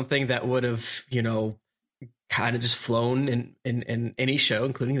 said something that would have, kind of just flown in any show,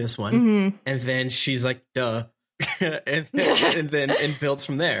 including this one, and then she's like, "Duh," and then builds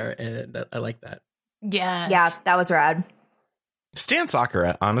from there, and I like that. Yes. Yeah, that was rad. Stan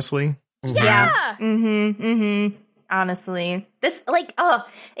Sakura, honestly. Yeah. Honestly, this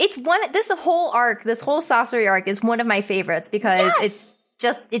this whole Sasori arc is one of my favorites because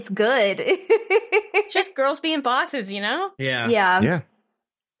it's good. Just girls being bosses, Yeah.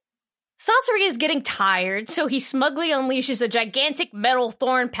 Sasori is getting tired, so he smugly unleashes a gigantic metal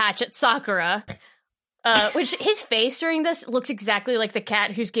thorn patch at Sakura. Which his face during this looks exactly like the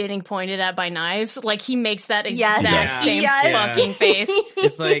cat who's getting pointed at by knives. Like, he makes that exact same fucking face.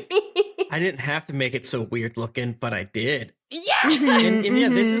 It's like, I didn't have to make it so weird looking, but I did. Yeah. And yeah,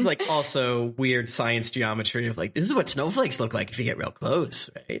 this is like also weird science geometry of like, this is what snowflakes look like if you get real close,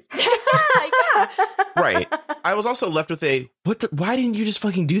 right? Yeah. Right. I was also left with why didn't you just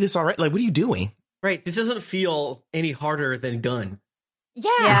fucking do this already? Like, what are you doing? Right. This doesn't feel any harder than done.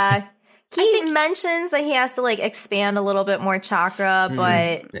 Yeah. He mentions that he has to like expand a little bit more chakra,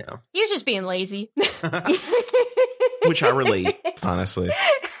 but Yeah. He was just being lazy. Which I relate, honestly.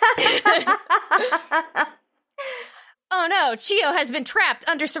 Oh no, Chio has been trapped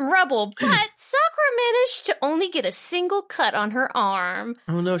under some rubble, but Sakura managed to only get a single cut on her arm.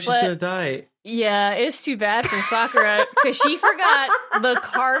 Oh no, she's gonna die. Yeah, it's too bad for Sakura because she forgot the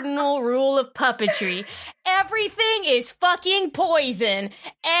cardinal rule of puppetry. Everything is fucking poison.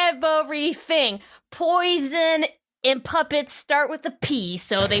 Everything. Poison and puppets start with a P,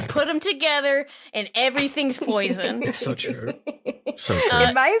 so they put them together and everything's poison. It's so true. So true.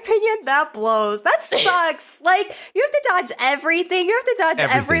 in my opinion, that blows. That sucks. Like, you have to dodge everything. You have to dodge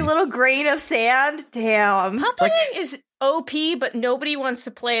every Everything. little grain of sand. Damn. Puppeting is OP, but nobody wants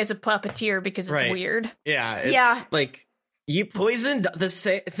to play as a puppeteer because it's Right. weird. Yeah, it's Yeah. like you poisoned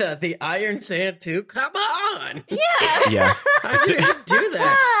the iron sand too. Come on, Yeah. Yeah. how did you do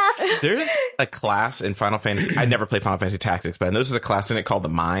that? There's a class in Final Fantasy. I never played Final Fantasy Tactics, but I know there's a class in it called the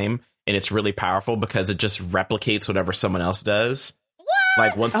Mime, and it's really powerful because it just replicates whatever someone else does.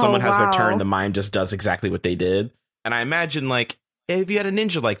 Like, once someone has their wow. turn, the Mime just does exactly what they did. And I imagine, like, if you had a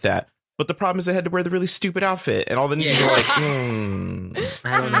ninja like that, but the problem is they had to wear the really stupid outfit, and all the ninjas Yeah. are like,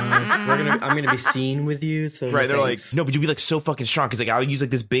 I don't know. I'm gonna be seen with you. So right? They're like, thanks. no, but you'll be like so fucking strong because like I'll use like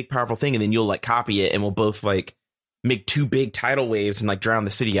this big powerful thing, and then you'll like copy it, and we'll both like make two big tidal waves and like drown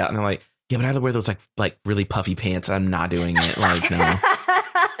the city out. And they're like, yeah, but I have to wear those like really puffy pants. I'm not doing it. Like, no,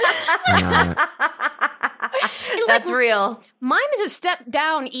 I'm not. That's real. Mimes have stepped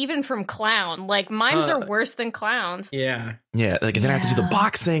down even from clown. Like, mimes are worse than clowns. Yeah, Yeah, like and then I have to do the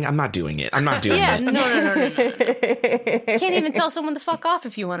box thing. I'm not doing it. I'm not doing Yeah, it. no. Can't even tell someone to fuck off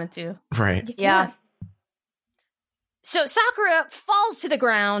if you wanted to. Right. You Yeah. can't. So Sakura falls to the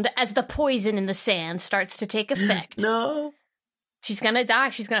ground as the poison in the sand starts to take effect. no. She's gonna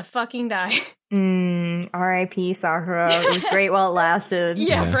die. She's gonna fucking die. R.I.P. Sakura. It was great while it lasted.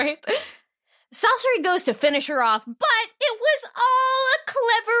 Yeah, right? Sasori goes to finish her off, but it was all a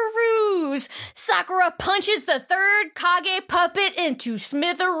clever ruse. Sakura punches the third Kage puppet into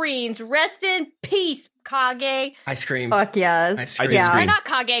smithereens. Rest in peace, Kage. I screamed. Fuck yes. I screamed. I just Or screamed. not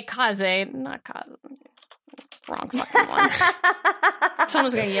Kage, Kaze. Not Kaze. Wrong fucking one.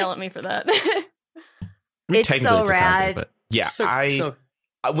 Someone's gonna yell at me for that. I mean, It's technically so a Kage, rad. but yeah, So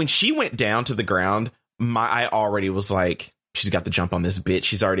when she went down to the ground, I already was like, she's got the jump on this bitch.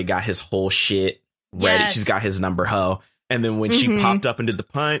 She's already got his whole shit ready. Yes. She's got his number, ho. And then when she popped up and did the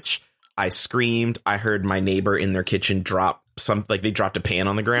punch, I screamed. I heard my neighbor in their kitchen drop they dropped a pan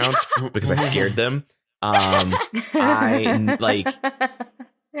on the ground because I scared them. I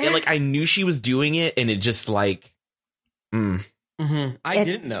I knew she was doing it, and it just like, I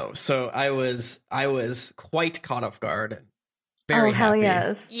didn't know, so I was quite caught off guard. Very hell happy.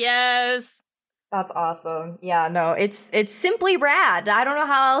 yes. Yes. That's awesome. Yeah, no, it's simply rad. I don't know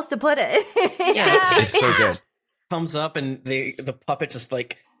how else to put it. Yeah. it's so good. Comes up and the puppet just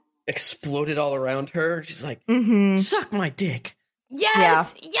like exploded all around her. She's like, Mm-hmm. suck my dick.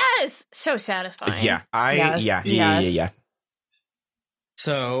 Yes. Yes. So satisfying. Yeah, Yes. yeah.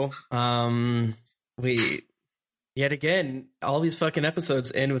 So, we yet again, all these fucking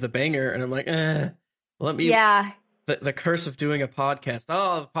episodes end with a banger, and I'm like, let me. Yeah. The curse of doing a podcast.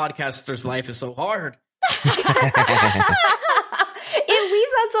 Oh, the podcaster's life is so hard. It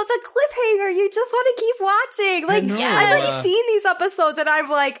leaves on such a cliffhanger. You just want to keep watching. Like, know. I've already seen these episodes, and I'm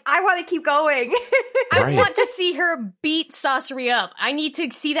like, I want to keep going. I Right. want to see her beat Sasori up. I need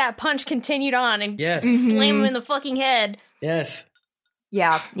to see that punch continued on and Yes. slam him in the fucking head. Yes.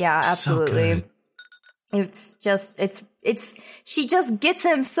 Yeah, absolutely. good. It's just, she just gets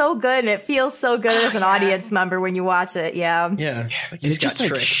him so good, and it feels so good as an audience member when you watch it. Yeah. Yeah. It's just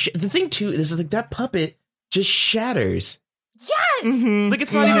like the thing too. This is like that puppet just shatters. Yes. Mhm. Like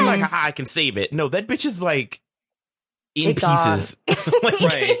it's not even like Yes. I can save it. No, that bitch is like in It gone. pieces. Like,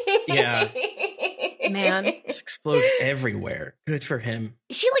 Right. Yeah. Man. This explodes everywhere. Good for him.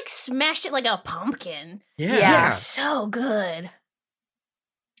 She like smashed it like a pumpkin. Yeah. Yeah. So good.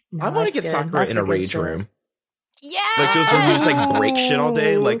 No, I want to that's get good. Sakura That's in the a good rage shit. room. Yeah. Like those ones who just like break Oh. shit all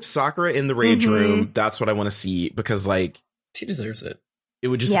day. Like Sakura in the rage Mhm. room. That's what I want to see because like She deserves it. it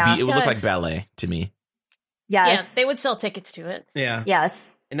would just Yeah. be. It would look like Does. ballet to me. Yeah, Yes. they would sell tickets to it. Yeah.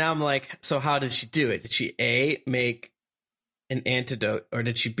 Yes. And now I'm like, so how did she do it? Did she A, make an antidote, or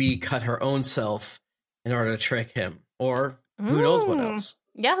did she cut her own self in order to trick him, or who knows what else?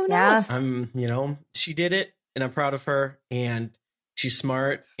 Yeah, who knows? She did it, and I'm proud of her, and she's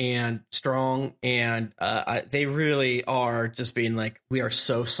smart and strong, and they really are just being like, we are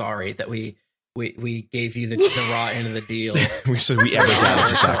so sorry that we gave you the raw end of the deal. we ever doubted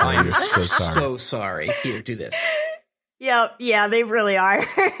your sacrifice. We're so sorry. So sorry. Here, do this. Yep. Yeah, they really are. You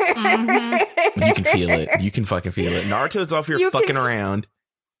can feel it. You can fucking feel it. Naruto's off here fucking around,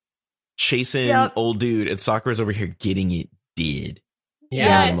 chasing old dude, and Sakura's over here getting it did.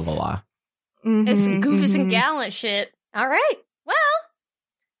 Yeah. In the name of Allah. It's some goofus and gallant shit. All right. Well,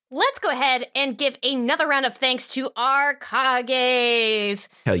 let's go ahead and give another round of thanks to our Kages.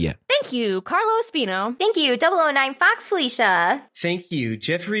 Hell yeah. Thank you, Carlo Espino. Thank you, 009 Fox Felicia. Thank you,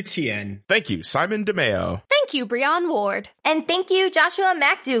 Jeffrey Tien. Thank you, Simon DeMeo. Thank you, Brian Ward. And thank you, Joshua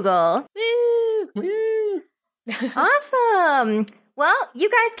MacDougall. Woo! Woo. Awesome. Well, you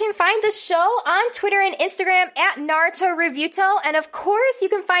guys can find the show on Twitter and Instagram at Naruto Reviewto. And of course, you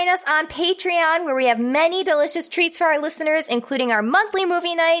can find us on Patreon, where we have many delicious treats for our listeners, including our monthly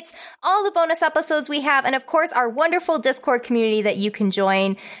movie nights, all the bonus episodes we have, and of course, our wonderful Discord community that you can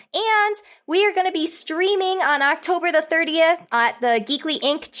join. And we are going to be streaming on October the 30th at the Geekly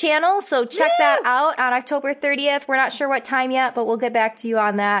Inc. channel. So check that out on October 30th. We're not sure what time yet, but we'll get back to you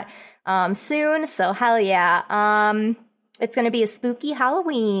on that soon. So hell yeah. It's going to be a spooky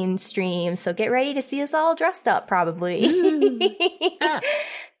Halloween stream, so get ready to see us all dressed up, probably.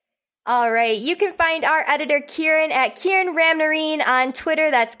 All right. You can find our editor, Kieran, at Kieran Ramnarine on Twitter.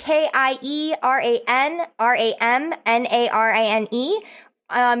 That's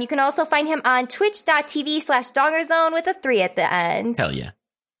KIERANRAMNARINE. You can also find him on twitch.tv/dongerzone with a 3 at the end. Hell yeah.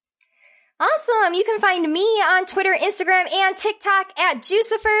 Awesome. You can find me on Twitter, Instagram, and TikTok at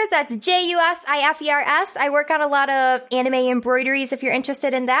Juicifers. That's JUSIFERS. I work on a lot of anime embroideries if you're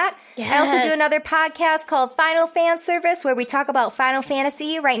interested in that. Yes. I also do another podcast called Final Fan Service, where we talk about Final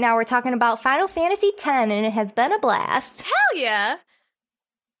Fantasy. Right now we're talking about Final Fantasy X, and it has been a blast. Hell yeah.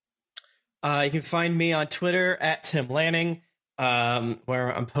 You can find me on Twitter at Tim Lanning,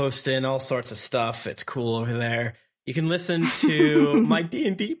 where I'm posting all sorts of stuff. It's cool over there. You can listen to my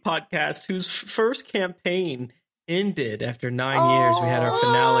D&D podcast, whose first campaign ended after 9 years. We had our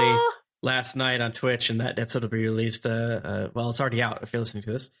finale last night on Twitch, and that episode will be released. Well, it's already out if you're listening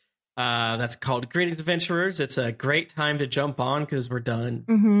to this. That's called Greetings Adventurers. It's a great time to jump on because we're done.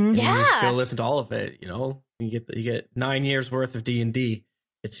 Mm-hmm. And you just go listen to all of it. You know, you get 9 years worth of D&D.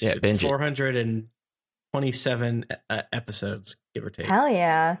 It's 427 episodes, give or take. Hell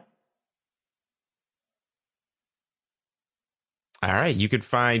yeah. All right. You can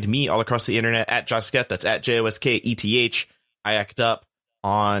find me all across the internet at Josketh. That's at JOSKETH. I act up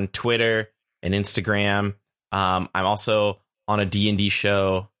on Twitter and Instagram. I'm also on a D&D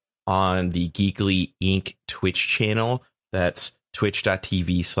show on the Geekly Inc. Twitch channel. That's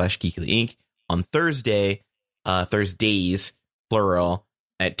twitch.tv/Geekly Inc. on Thursdays, plural,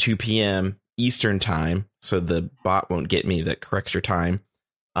 at 2 p.m. Eastern time. So the bot won't get me that corrects your time.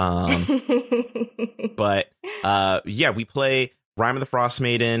 But yeah, we play Rime of the Frost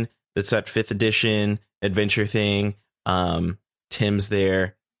Maiden. That's that 5th edition adventure thing. Tim's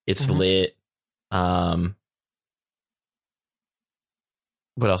there. It's lit. What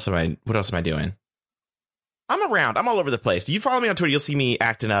else am I doing? I'm around. I'm all over the place. You follow me on Twitter, you'll see me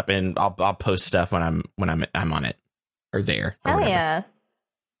acting up, and I'll post stuff when I'm on it or there. Or Hell whatever. yeah.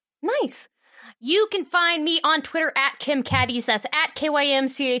 Nice. You can find me on Twitter at Kim Caddies. That's at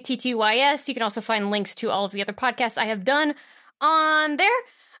KYMCATTYS. You can also find links to all of the other podcasts I have done on there.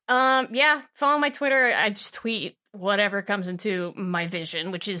 Yeah, follow my Twitter. I just tweet whatever comes into my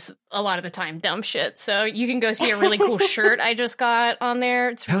vision, which is a lot of the time dumb shit. So you can go see a really cool shirt I just got on there.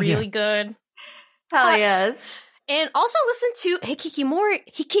 It's really good. Hell yes. And also listen to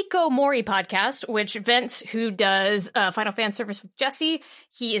Hikiko Mori podcast, which Vince, who does Final Fan Service with Jesse,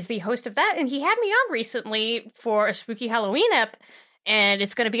 he is the host of that, and he had me on recently for a spooky Halloween ep, and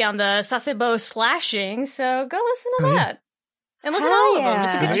it's going to be on the Sasebo Slashing, so go listen to that. And listen to all of them.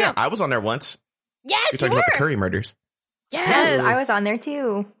 It's a good show. I was on there once. Yes, we talked about the Curry murders. Yes, I was on there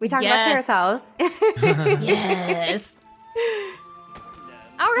too. We talked about Tara's house. Yes.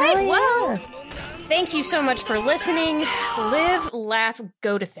 All right, well, thank you so much for listening. Live, laugh,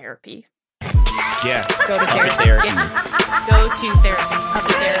 go to therapy. Yes. Go to therapy. Yeah. Go to therapy.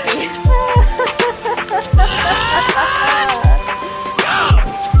 Puppy therapy.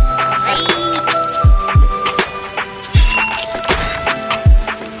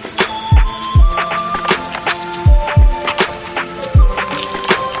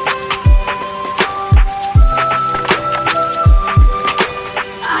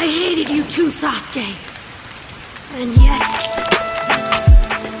 Sasuke. And yet...